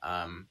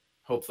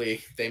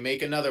 Hopefully they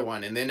make another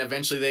one. And then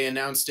eventually they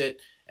announced it,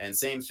 and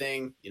same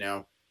thing,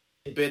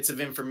 bits of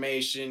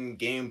information,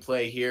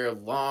 gameplay here,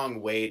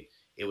 long wait.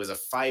 It was a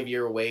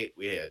 5-year wait.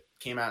 It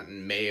came out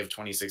in May of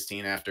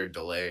 2016 after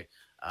delay.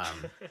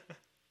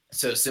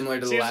 So similar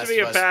to The Last of Us. Seems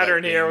to be a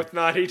pattern here with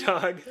Naughty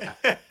Dog.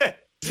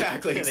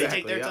 Exactly. They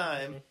take their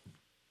time.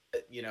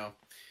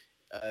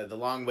 The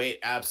long wait,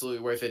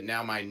 absolutely worth it.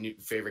 Now my new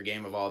favorite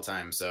game of all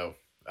time. So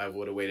I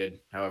would have waited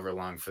however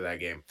long for that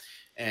game.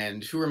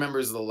 And who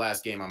remembers the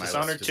last game on my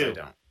Dishonored list? 2. I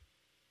don't.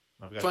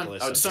 I've got the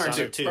list.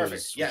 Dishonored 2.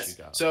 Perfect. Is Yes.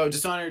 So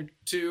Dishonored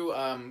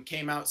 2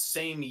 came out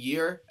same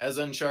year as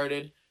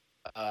Uncharted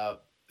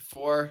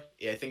 4.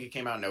 I think it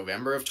came out in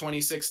November of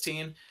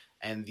 2016.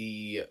 And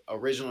the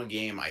original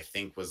game, I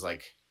think, was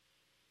like,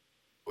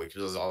 it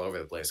was all over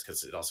the place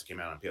because it also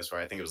came out on PS4.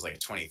 I think it was like a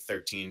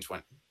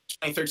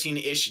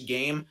 2013-ish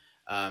game.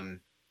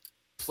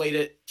 Played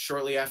it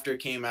shortly after it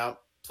came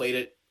out. Played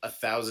it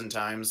 1,000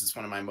 times. It's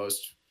one of my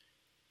most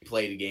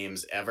played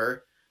games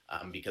ever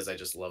because I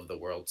just love the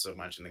world so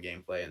much and the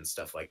gameplay and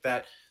stuff like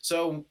that.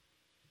 So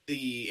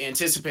the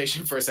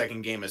anticipation for a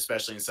second game,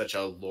 especially in such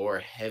a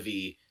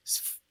lore-heavy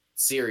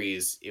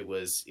series, it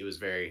was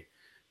very,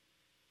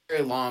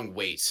 very long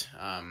wait.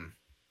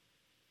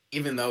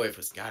 Even though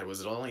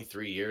was it only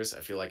 3 years? I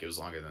feel like it was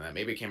longer than that.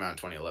 Maybe it came out in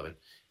 2011.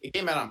 It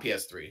came out on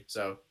PS3,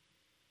 so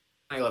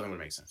 2011 would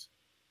make sense.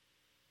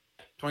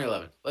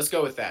 2011. Let's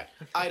go with that.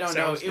 I don't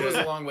know. It was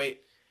a long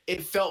wait.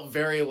 It felt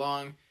very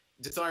long.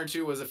 Dishonored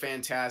 2 was a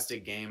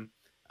fantastic game.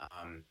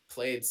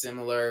 Played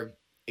similar,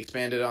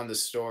 expanded on the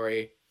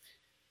story.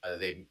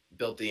 They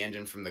built the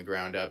engine from the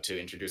ground up to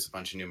introduce a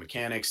bunch of new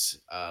mechanics.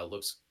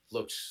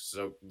 Looked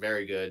so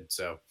very good.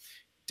 So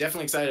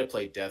definitely excited to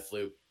play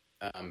Deathloop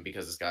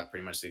because it's got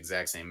pretty much the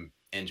exact same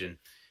engine.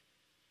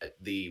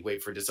 The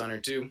wait for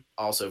Dishonored 2,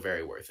 also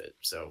very worth it.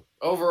 So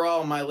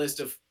overall, my list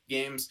of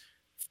games,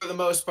 for the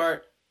most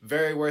part,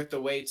 very worth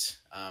the wait.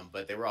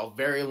 But they were all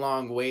very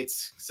long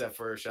waits, except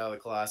for Shadow of the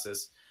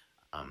Colossus.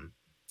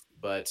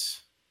 But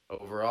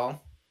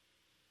overall,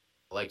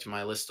 I liked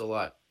my list a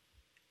lot.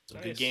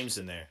 Some good games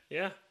in there.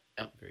 Yeah.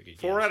 Yep. Very good.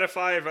 4 out of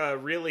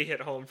 5 really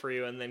hit home for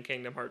you, and then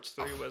Kingdom Hearts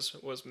 3 was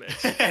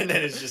mixed. And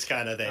then it's just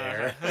kind of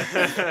there.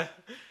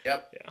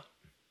 Yep. Yeah.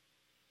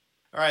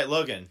 All right,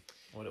 Logan.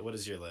 What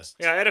is your list?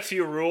 Yeah, I had a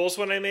few rules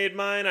when I made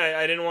mine.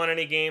 I didn't want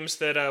any games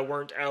that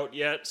weren't out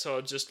yet,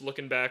 so just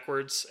looking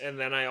backwards. And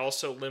then I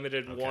also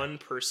limited one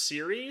per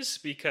series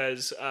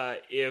because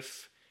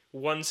if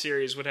one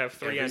series would have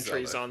 3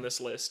 entries on this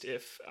list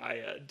if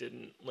I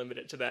didn't limit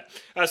it to that.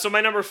 So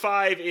my number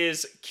 5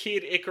 is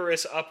Kid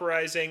Icarus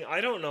Uprising. I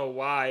don't know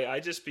why. I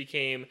just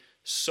became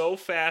so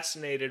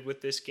fascinated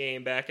with this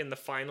game back in the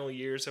final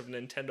years of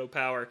Nintendo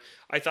Power.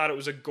 I thought it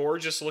was a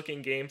gorgeous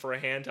looking game for a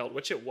handheld,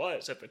 which it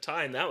was at the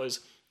time. That was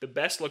the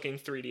best looking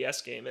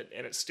 3DS game,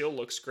 and it still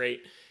looks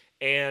great.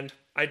 And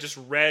I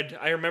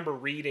remember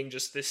reading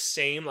just this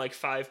same like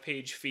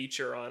 5-page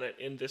feature on it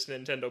in this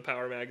Nintendo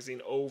Power magazine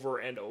over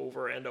and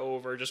over and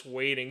over, just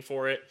waiting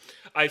for it.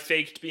 I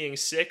faked being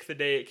sick the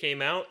day it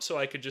came out so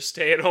I could just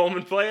stay at home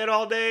and play it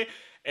all day,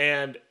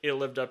 and it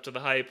lived up to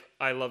the hype.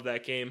 I love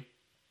that game.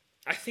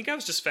 I think I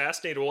was just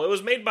fascinated. Well, it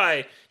was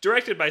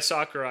directed by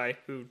Sakurai,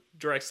 who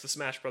directs the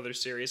Smash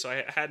Brothers series, so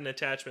I had an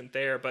attachment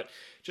there, but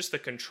just the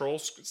control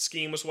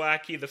scheme was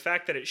wacky. The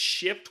fact that it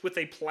shipped with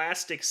a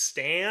plastic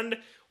stand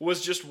was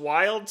just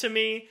wild to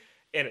me,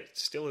 and it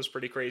still is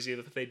pretty crazy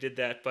that they did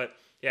that, but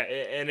yeah,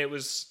 and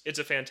it's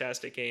a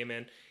fantastic game,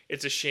 and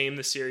it's a shame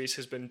the series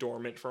has been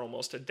dormant for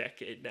almost a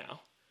decade now.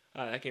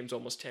 That game's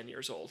almost 10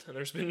 years old, and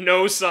there's been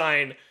no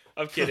sign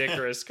of Kid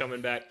Icarus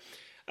coming back.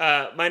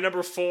 My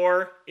number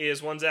 4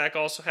 is one Zach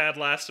also had,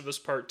 Last of Us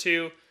Part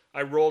 2.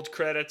 I rolled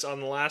credits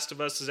on The Last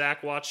of Us.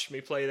 Zach watched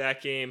me play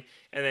that game,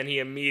 and then he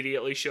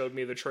immediately showed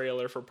me the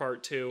trailer for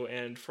Part 2,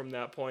 and from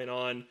that point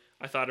on,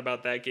 I thought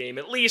about that game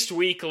at least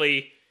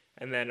weekly,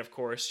 and then, of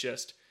course,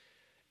 just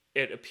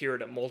it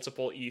appeared at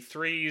multiple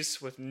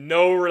E3s with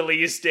no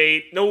release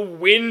date, no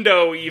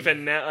window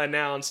even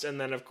announced, and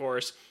then, of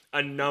course,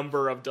 a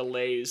number of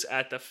delays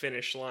at the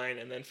finish line,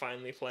 and then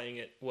finally playing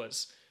it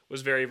was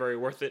very, very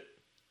worth it.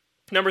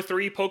 Number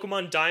 3,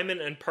 Pokemon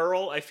Diamond and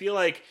Pearl. I feel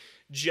like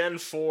Gen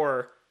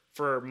 4,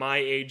 for my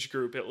age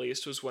group at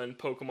least, was when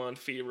Pokemon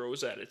fever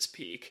was at its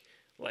peak.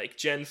 Like,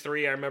 Gen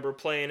 3, I remember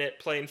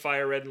playing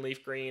Fire Red and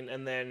Leaf Green,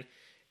 and then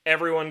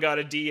everyone got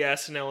a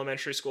DS in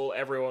elementary school.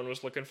 Everyone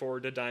was looking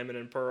forward to Diamond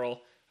and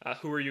Pearl.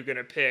 Who are you going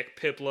to pick?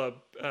 Piplup,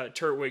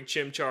 Turtwig,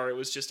 Chimchar. It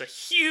was just a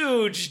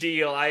huge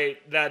deal.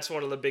 That's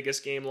one of the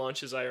biggest game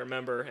launches I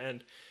remember,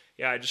 and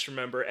yeah, I just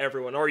remember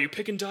everyone, are you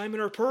picking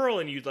Diamond or Pearl?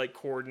 And you'd like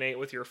coordinate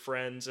with your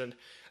friends, and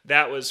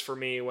that was for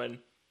me when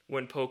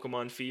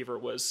Pokemon Fever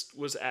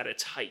was at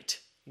its height,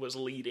 was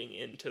leading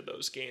into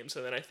those games.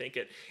 And then I think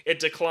it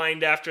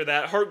declined after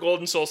that. Heart Gold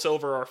and Soul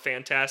Silver are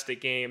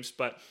fantastic games,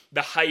 but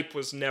the hype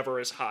was never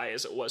as high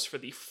as it was for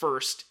the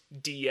first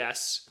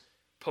DS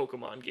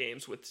Pokemon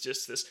games with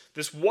just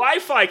this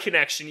Wi-Fi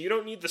connection. You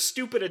don't need the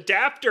stupid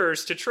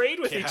adapters to trade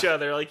with each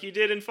other like you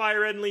did in Fire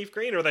Red and Leaf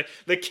Green, or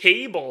the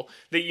cable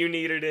that you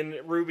needed in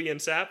Ruby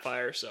and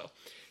Sapphire. So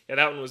yeah,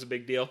 that one was a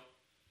big deal.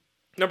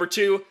 Number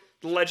 2,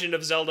 The Legend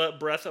of Zelda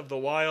Breath of the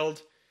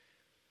Wild.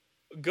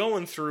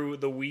 Going through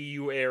the Wii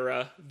U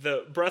era,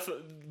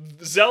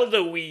 Zelda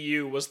Wii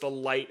U was the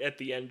light at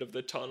the end of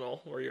the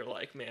tunnel, where you're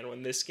like, man,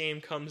 when this game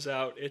comes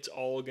out, it's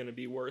all going to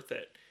be worth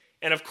it.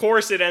 And of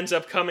course it ends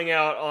up coming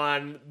out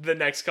on the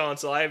next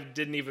console. I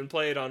didn't even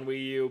play it on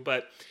Wii U,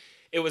 but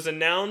it was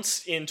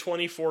announced in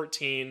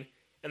 2014,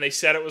 and they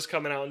said it was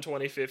coming out in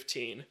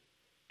 2015.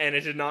 And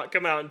it did not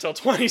come out until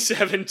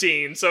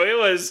 2017. So it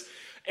was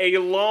a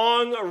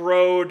long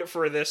road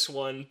for this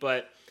one,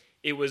 but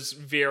it was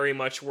very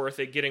much worth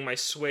it. Getting my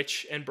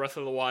Switch and Breath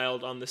of the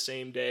Wild on the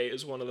same day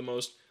is one of the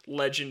most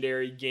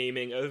legendary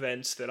gaming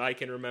events that I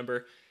can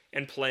remember.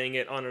 And playing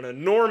it on an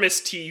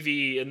enormous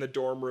TV in the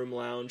dorm room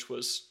lounge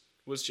was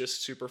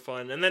just super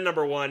fun. And then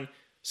number 1,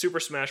 Super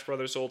Smash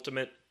Bros.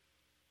 Ultimate.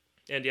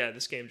 And yeah,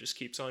 this game just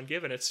keeps on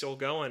giving. It's still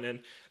going. And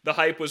the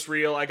hype was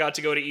real. I got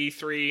to go to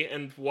E3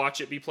 and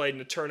watch it be played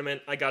in a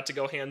tournament. I got to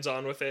go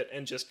hands-on with it.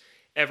 And just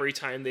every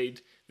time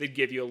they'd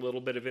give you a little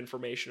bit of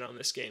information on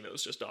this game, it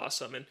was just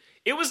awesome. And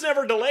it was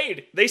never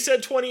delayed. They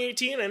said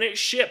 2018, and it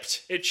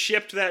shipped. It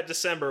shipped that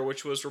December,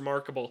 which was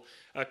remarkable.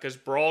 Because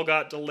Brawl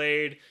got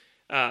delayed.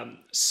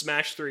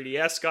 Smash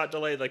 3DS got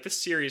delayed. Like,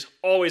 this series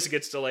always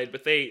gets delayed,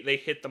 but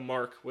they hit the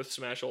mark with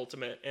Smash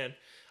Ultimate. And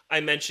I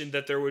mentioned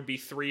that there would be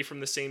 3 from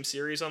the same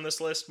series on this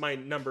list. My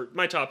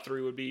top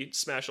 3 would be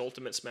Smash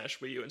Ultimate, Smash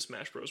Wii U, and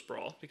Smash Bros.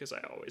 Brawl, because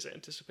I always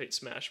anticipate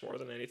Smash more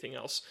than anything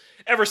else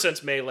ever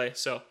since Melee.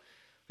 So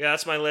yeah,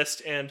 that's my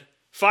list, and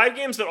 5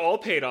 games that all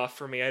paid off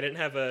for me. I didn't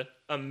have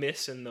a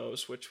miss in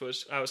those,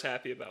 I was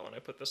happy about when I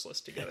put this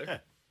list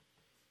together.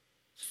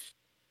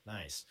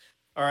 Nice.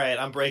 All right,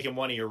 I'm breaking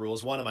one of your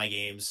rules. One of my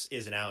games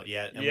isn't out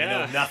yet, and we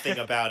know nothing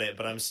about it,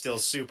 but I'm still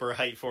super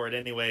hyped for it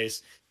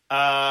anyways.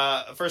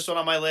 First one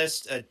on my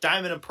list,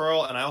 Diamond and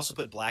Pearl, and I also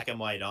put Black and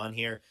White on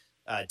here.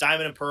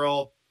 Diamond and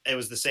Pearl, it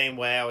was the same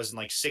way. I was in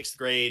like 6th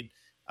grade,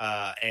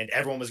 and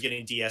everyone was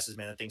getting DSs.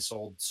 Man, that thing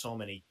sold so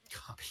many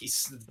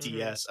copies of the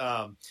DS.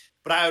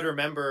 But I would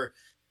remember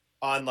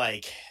on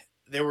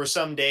there were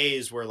some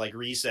days where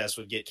recess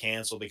would get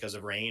canceled because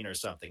of rain or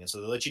something. And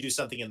so they let you do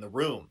something in the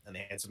room, and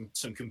they had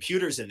some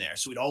computers in there.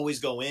 So we'd always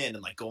go in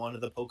and go onto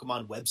the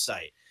Pokemon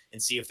website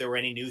and see if there were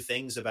any new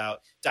things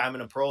about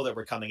Diamond and Pearl that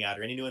were coming out,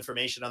 or any new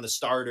information on the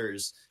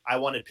starters. I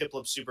wanted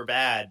Piplup super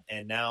bad,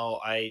 and now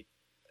I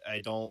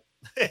don't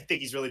I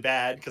think he's really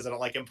bad because I don't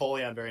like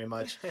Empoleon very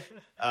much.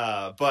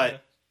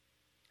 But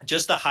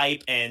just the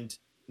hype and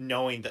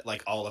knowing that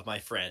all of my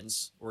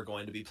friends were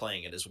going to be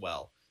playing it as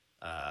well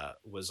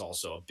was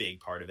also a big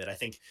part of it. I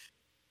think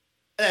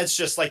that's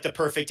just like the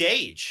perfect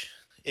age.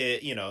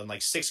 In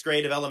like 6th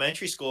grade of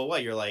elementary school,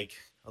 you're like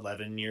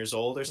 11 years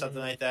old or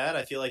something like that.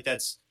 I feel like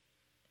that's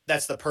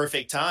the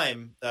perfect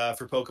time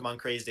for Pokemon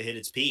craze to hit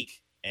its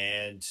peak,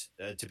 and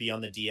to be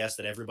on the DS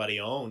that everybody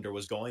owned or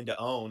was going to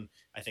own.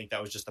 I think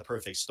that was just the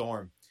perfect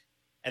storm.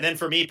 And then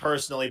for me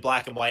personally,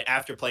 Black and White,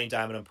 after playing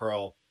Diamond and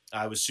Pearl,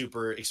 I was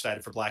super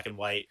excited for Black and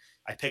White.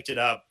 I picked it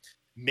up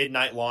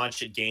midnight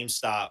launch at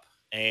GameStop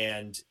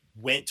and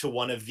went to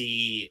one of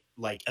the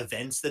like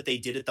events that they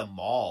did at the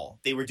mall.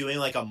 They were doing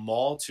like a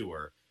mall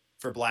tour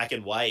for Black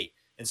and White.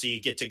 And so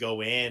you get to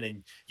go in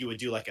and you would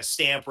do like a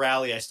stamp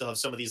rally. I still have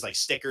some of these like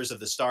stickers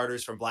of the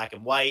starters from Black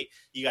and White.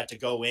 You got to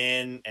go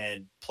in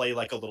and play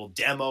like a little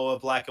demo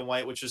of Black and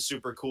White, which was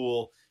super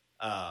cool.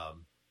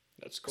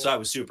 That's cool. So I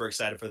was super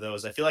excited for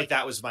those. I feel like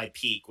that was my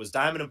peak, was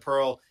Diamond and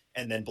Pearl,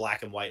 and then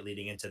Black and White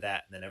leading into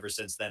that. And then ever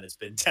since then, it's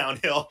been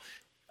downhill.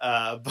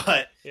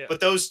 But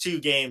those 2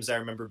 games I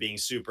remember being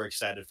super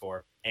excited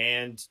for.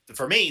 And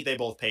for me, they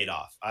both paid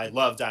off. I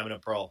love Diamond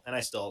and Pearl, and I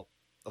still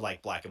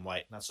like Black and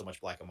White. Not so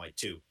much Black and White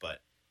 2, but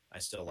I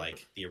still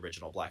like the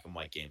original Black and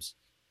White games.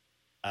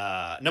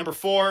 Number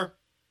 4,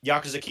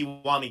 Yakuza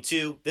Kiwami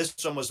 2. This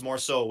one was more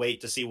so a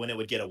wait to see when it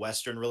would get a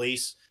Western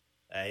release.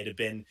 It had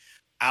been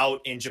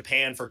out in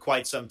Japan for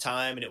quite some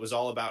time, and it was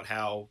all about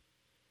how,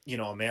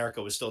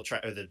 America was still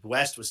trying, or the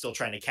West was still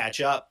trying to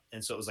catch up.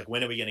 And so it was like,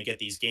 when are we going to get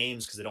these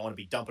games? Because they don't want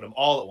to be dumping them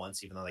all at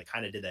once, even though they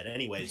kind of did that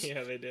anyways.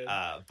 Yeah, they did.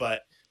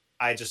 But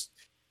I just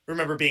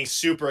remember being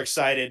super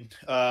excited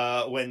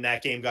when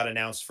that game got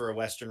announced for a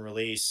Western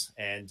release,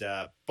 and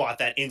bought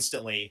that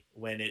instantly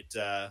when it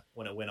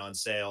went on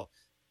sale.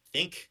 I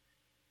think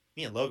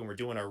me and Logan were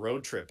doing our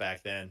road trip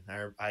back then.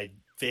 I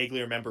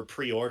vaguely remember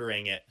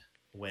pre-ordering it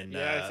when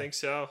I think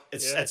so.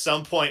 It's at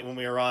some point when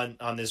we were on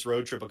this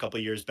road trip a couple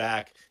of years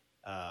back.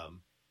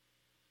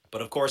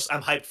 But of course,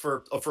 I'm hyped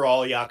for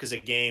all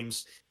Yakuza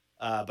games.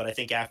 But I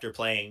think after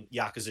playing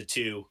Yakuza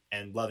 2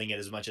 and loving it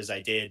as much as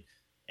I did,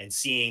 and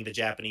seeing the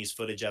Japanese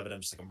footage of it, I'm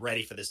just like, I'm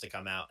ready for this to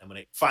come out. And when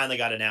it finally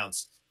got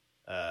announced,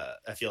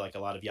 I feel like a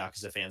lot of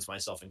Yakuza fans,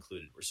 myself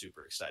included, were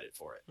super excited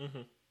for it.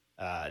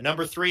 Mm-hmm.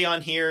 Number 3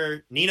 on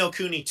here, Ni no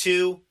Kuni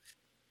 2.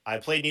 I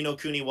played Ni no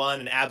Kuni 1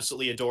 and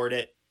absolutely adored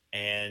it,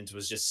 and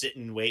was just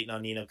sitting waiting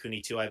on Ni no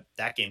Kuni 2.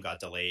 That game got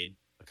delayed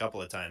a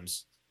couple of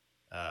times.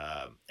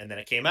 And then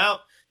it came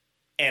out,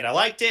 and I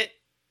liked it.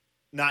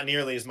 Not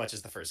nearly as much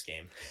as the first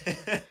game.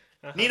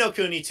 Ni no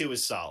Kuni 2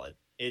 is solid.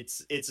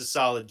 It's a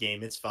solid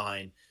game. It's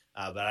fine,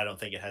 but I don't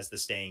think it has the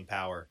staying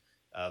power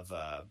of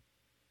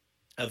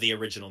the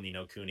original Ni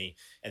no Kuni.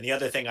 And the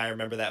other thing I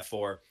remember that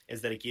for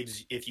is that it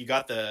gives, if you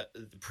got the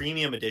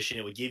premium edition,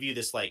 it would give you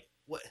this like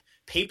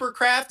paper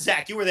craft.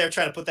 Zach, you were there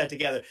trying to put that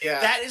together. Yeah,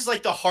 that is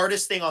like the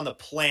hardest thing on the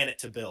planet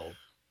to build,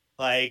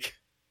 like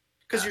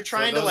because you're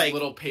trying to like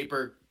little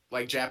paper,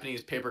 like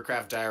Japanese paper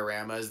craft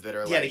dioramas that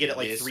are to get it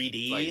like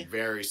 3D, like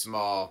very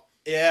small,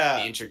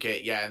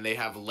 intricate, and they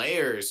have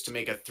layers to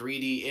make a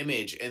 3D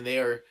image, and they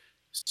are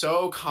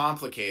so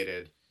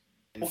complicated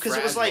and fragile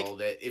it was like,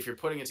 that if you're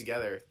putting it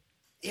together,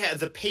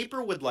 the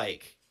paper would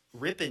like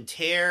rip and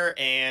tear,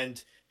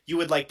 and you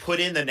would like put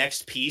in the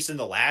next piece and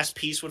the last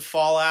piece would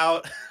fall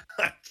out.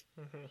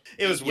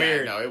 It was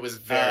weird. No, it was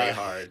very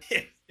hard.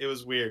 It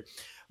was weird,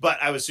 but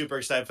I was super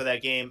excited for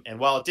that game, and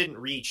while it didn't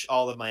reach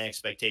all of my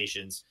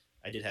expectations,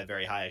 I did have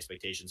very high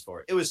expectations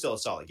for it. It was still a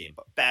solid game,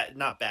 but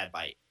not bad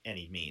by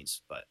any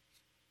means, but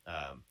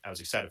I was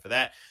excited for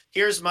that.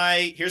 Here's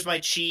my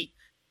cheat.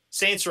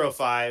 Saints Row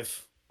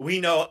 5. We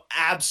know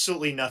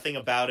absolutely nothing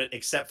about it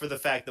except for the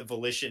fact that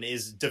Volition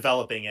is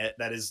developing it.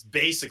 That is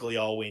basically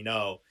all we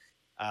know.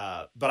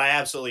 But I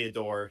absolutely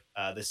adore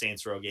the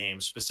Saints Row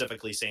games,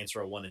 specifically Saints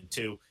Row 1 and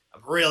 2.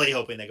 I'm really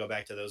hoping they go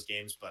back to those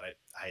games, but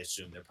I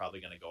assume they're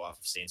probably going to go off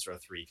of Saints Row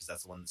 3 because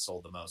that's the one that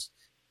sold the most.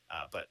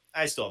 But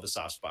I still have a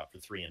soft spot for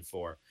 3 and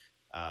 4.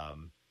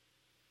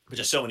 But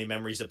just so many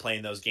memories of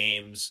playing those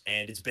games,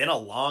 and it's been a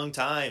long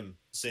time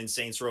since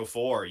Saints Row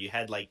 4. You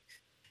had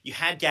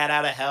Gat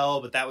Out of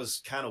Hell, but that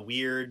was kind of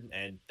weird,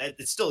 and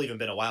it's still even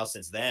been a while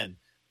since then.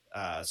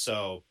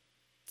 So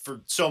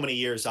for so many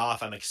years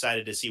off, I'm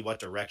excited to see what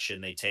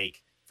direction they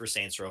take for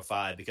Saints Row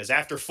 5, because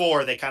after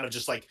 4, they kind of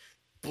just like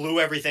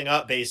blew everything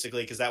up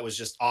basically, because that was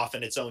just off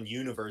in its own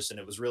universe, and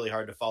it was really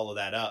hard to follow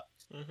that up.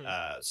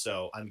 Mm-hmm.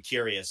 So I'm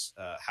curious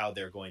how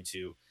they're going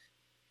to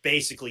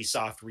basically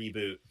soft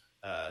reboot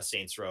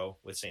Saints Row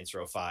with Saints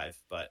Row 5,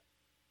 but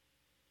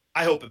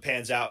I hope it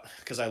pans out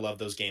because I love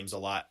those games a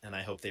lot, and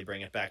I hope they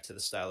bring it back to the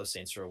style of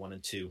Saints Row 1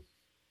 and 2.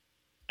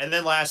 And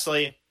then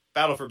lastly,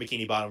 Battle for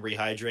Bikini Bottom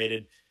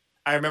Rehydrated.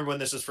 I remember when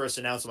this was first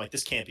announced, I'm like,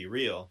 this can't be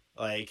real.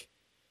 Like,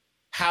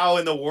 how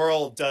in the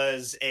world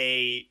does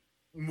the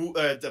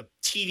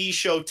TV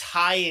show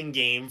tie-in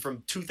game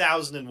from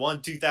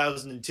 2001,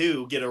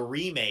 2002 get a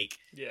remake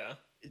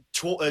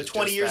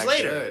 20 years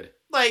later? Good.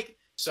 Like,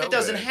 so it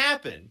doesn't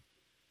happen.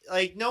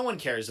 Like, no one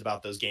cares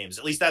about those games.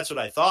 At least that's what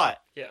I thought.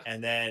 Yeah.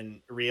 And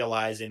then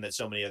realizing that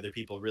so many other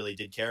people really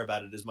did care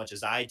about it as much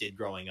as I did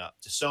growing up.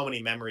 Just so many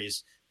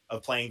memories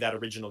of playing that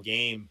original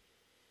game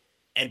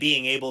and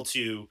being able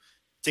to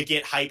to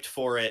get hyped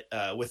for it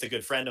with a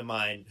good friend of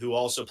mine who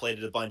also played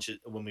it a bunch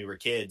when we were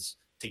kids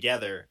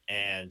together,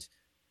 and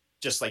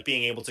just like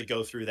being able to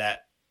go through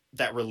that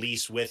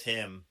release with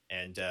him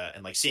and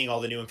like seeing all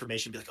the new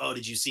information, be like, oh,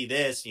 did you see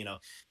this? You know,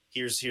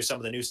 here's some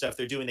of the new stuff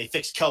they're doing. They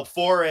fixed Kelp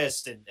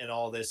Forest and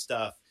all this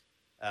stuff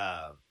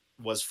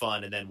was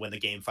fun. And then when the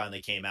game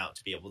finally came out,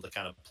 to be able to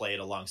kind of play it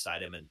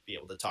alongside him and be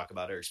able to talk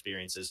about our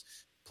experiences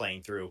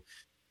playing through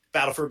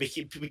Battle for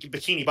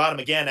Bikini Bottom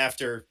again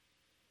after,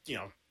 you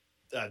know,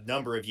 a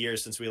number of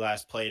years since we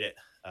last played it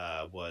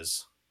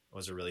was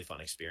a really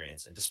fun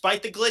experience. And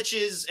despite the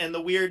glitches and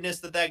the weirdness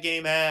that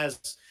game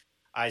has,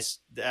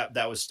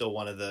 that was still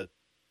one of the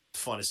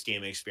funnest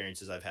gaming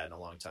experiences I've had in a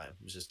long time.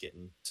 Was just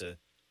getting to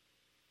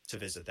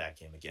visit that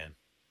game again.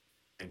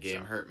 That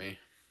game hurt me.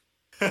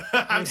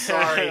 I'm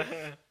sorry.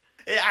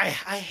 I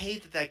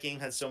hate that game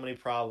had so many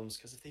problems,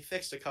 because if they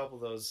fixed a couple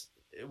of those,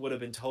 it would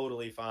have been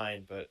totally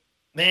fine. But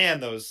man,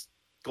 those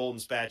golden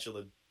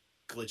spatula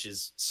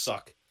glitches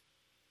suck.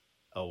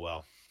 Oh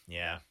well.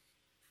 Yeah.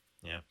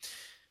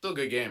 Still a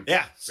good game.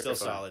 Yeah, still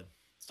solid.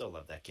 Still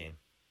love that game.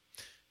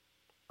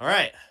 All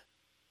right.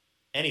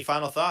 Any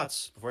final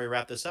thoughts before we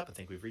wrap this up? I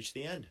think we've reached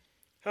the end.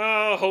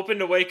 Hoping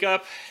to wake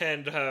up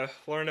and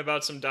learn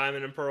about some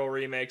Diamond and Pearl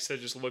remakes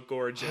that just look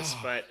gorgeous,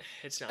 but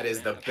it's not. That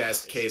is the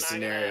best case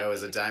scenario,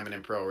 is a Diamond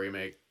and Pearl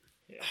remake.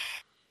 Yeah.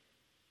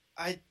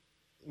 I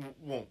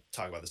won't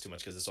talk about this too much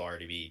because this will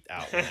already be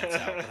out when that's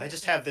out. But I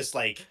just have this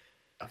like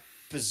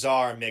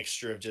bizarre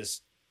mixture of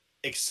just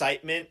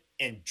excitement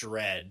and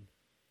dread,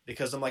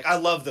 because I'm like, I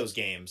love those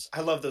games.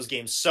 I love those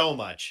games so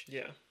much.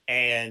 Yeah.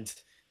 And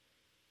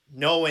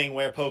knowing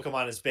where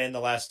Pokemon has been the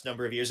last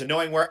number of years, and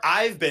knowing where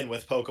I've been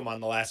with Pokemon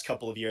the last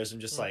couple of years,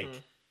 I'm just like,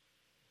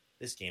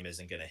 this game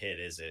isn't going to hit,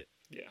 is it?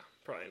 Yeah,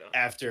 probably not.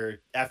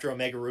 After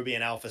Omega Ruby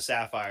and Alpha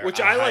Sapphire,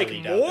 which I like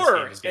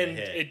more, and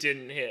hit. It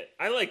didn't hit.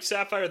 I like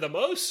Sapphire the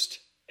most,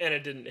 and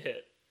it didn't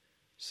hit.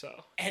 So,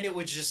 and it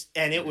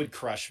would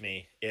crush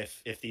me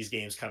if these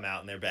games come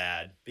out and they're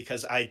bad,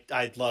 because I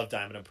love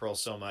Diamond and Pearl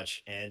so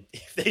much, and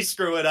if they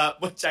screw it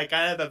up, which I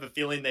kind of have a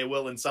feeling they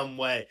will in some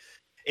way,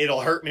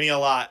 it'll hurt me a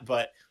lot.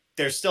 But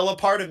there's still a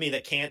part of me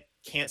that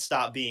can't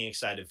stop being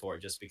excited for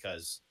it, just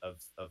because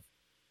of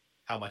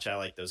how much I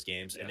like those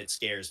games, and it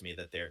scares me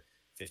that they're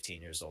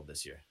 15 years old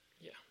this year.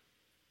 Yeah.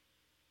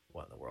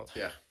 What in the world?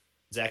 Yeah.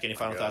 Zach, any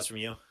final thoughts from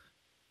you?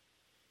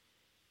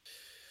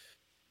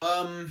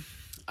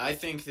 I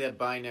think that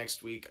by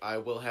next week I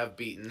will have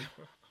beaten.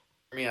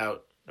 Hear me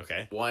out.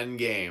 Okay. One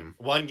game.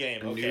 Okay.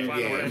 New Final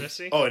game.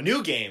 Fantasy? Oh, a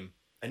new game.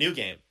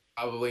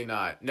 Probably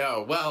not.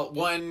 No. Well,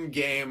 one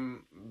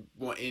game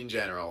in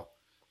general.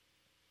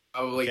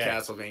 Probably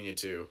Castlevania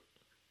 2.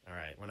 All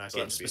right. We're not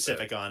getting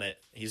specific on it.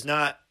 He's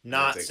not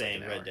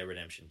saying Red Dead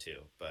Redemption 2,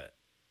 but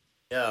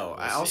no.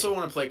 I also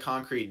want to play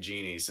Concrete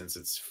Genie since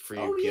it's free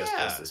PS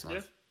Plus this month.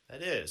 Yeah,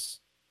 that is.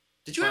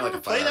 Did you ever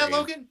play that,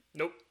 Logan?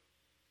 Nope.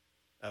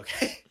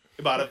 Okay.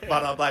 Bought it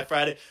on Black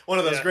Friday. One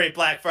of those great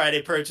Black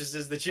Friday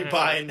purchases that you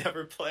buy and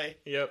never play.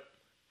 Yep.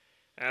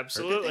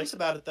 Absolutely. Heard good things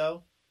about it,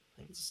 though. I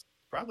think it's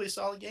probably a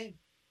solid game.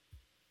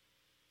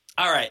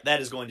 All right,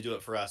 that is going to do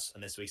it for us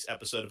on this week's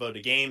episode of Ode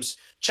to Games.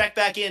 Check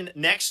back in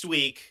next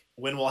week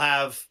when we'll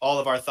have all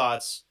of our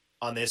thoughts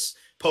on this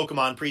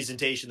Pokemon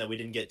presentation that we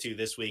didn't get to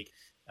this week.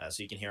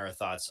 So you can hear our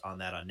thoughts on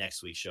that on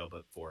next week's show.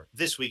 But for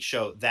this week's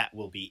show, that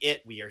will be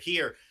it. We are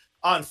here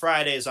on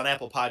Fridays on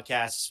Apple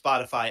Podcasts,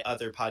 Spotify,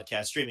 other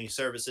podcast streaming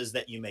services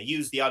that you may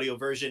use. The audio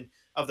version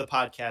of the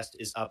podcast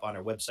is up on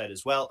our website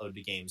as well,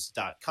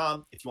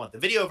 odetogames.com. If you want the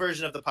video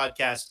version of the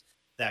podcast,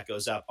 that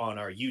goes up on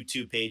our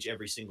YouTube page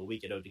every single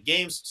week at Ode to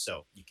Games,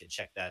 so you can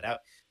check that out.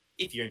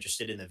 If you're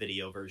interested in the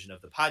video version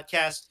of the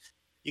podcast,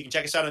 you can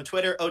check us out on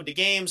Twitter, Ode to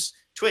Games,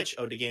 Twitch,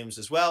 Ode to Games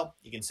as well.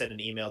 You can send an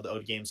email to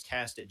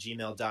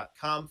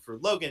odegamescast@gmail.com. For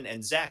Logan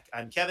and Zach,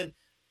 I'm Kevin.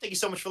 Thank you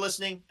so much for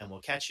listening, and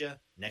we'll catch you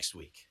next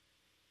week.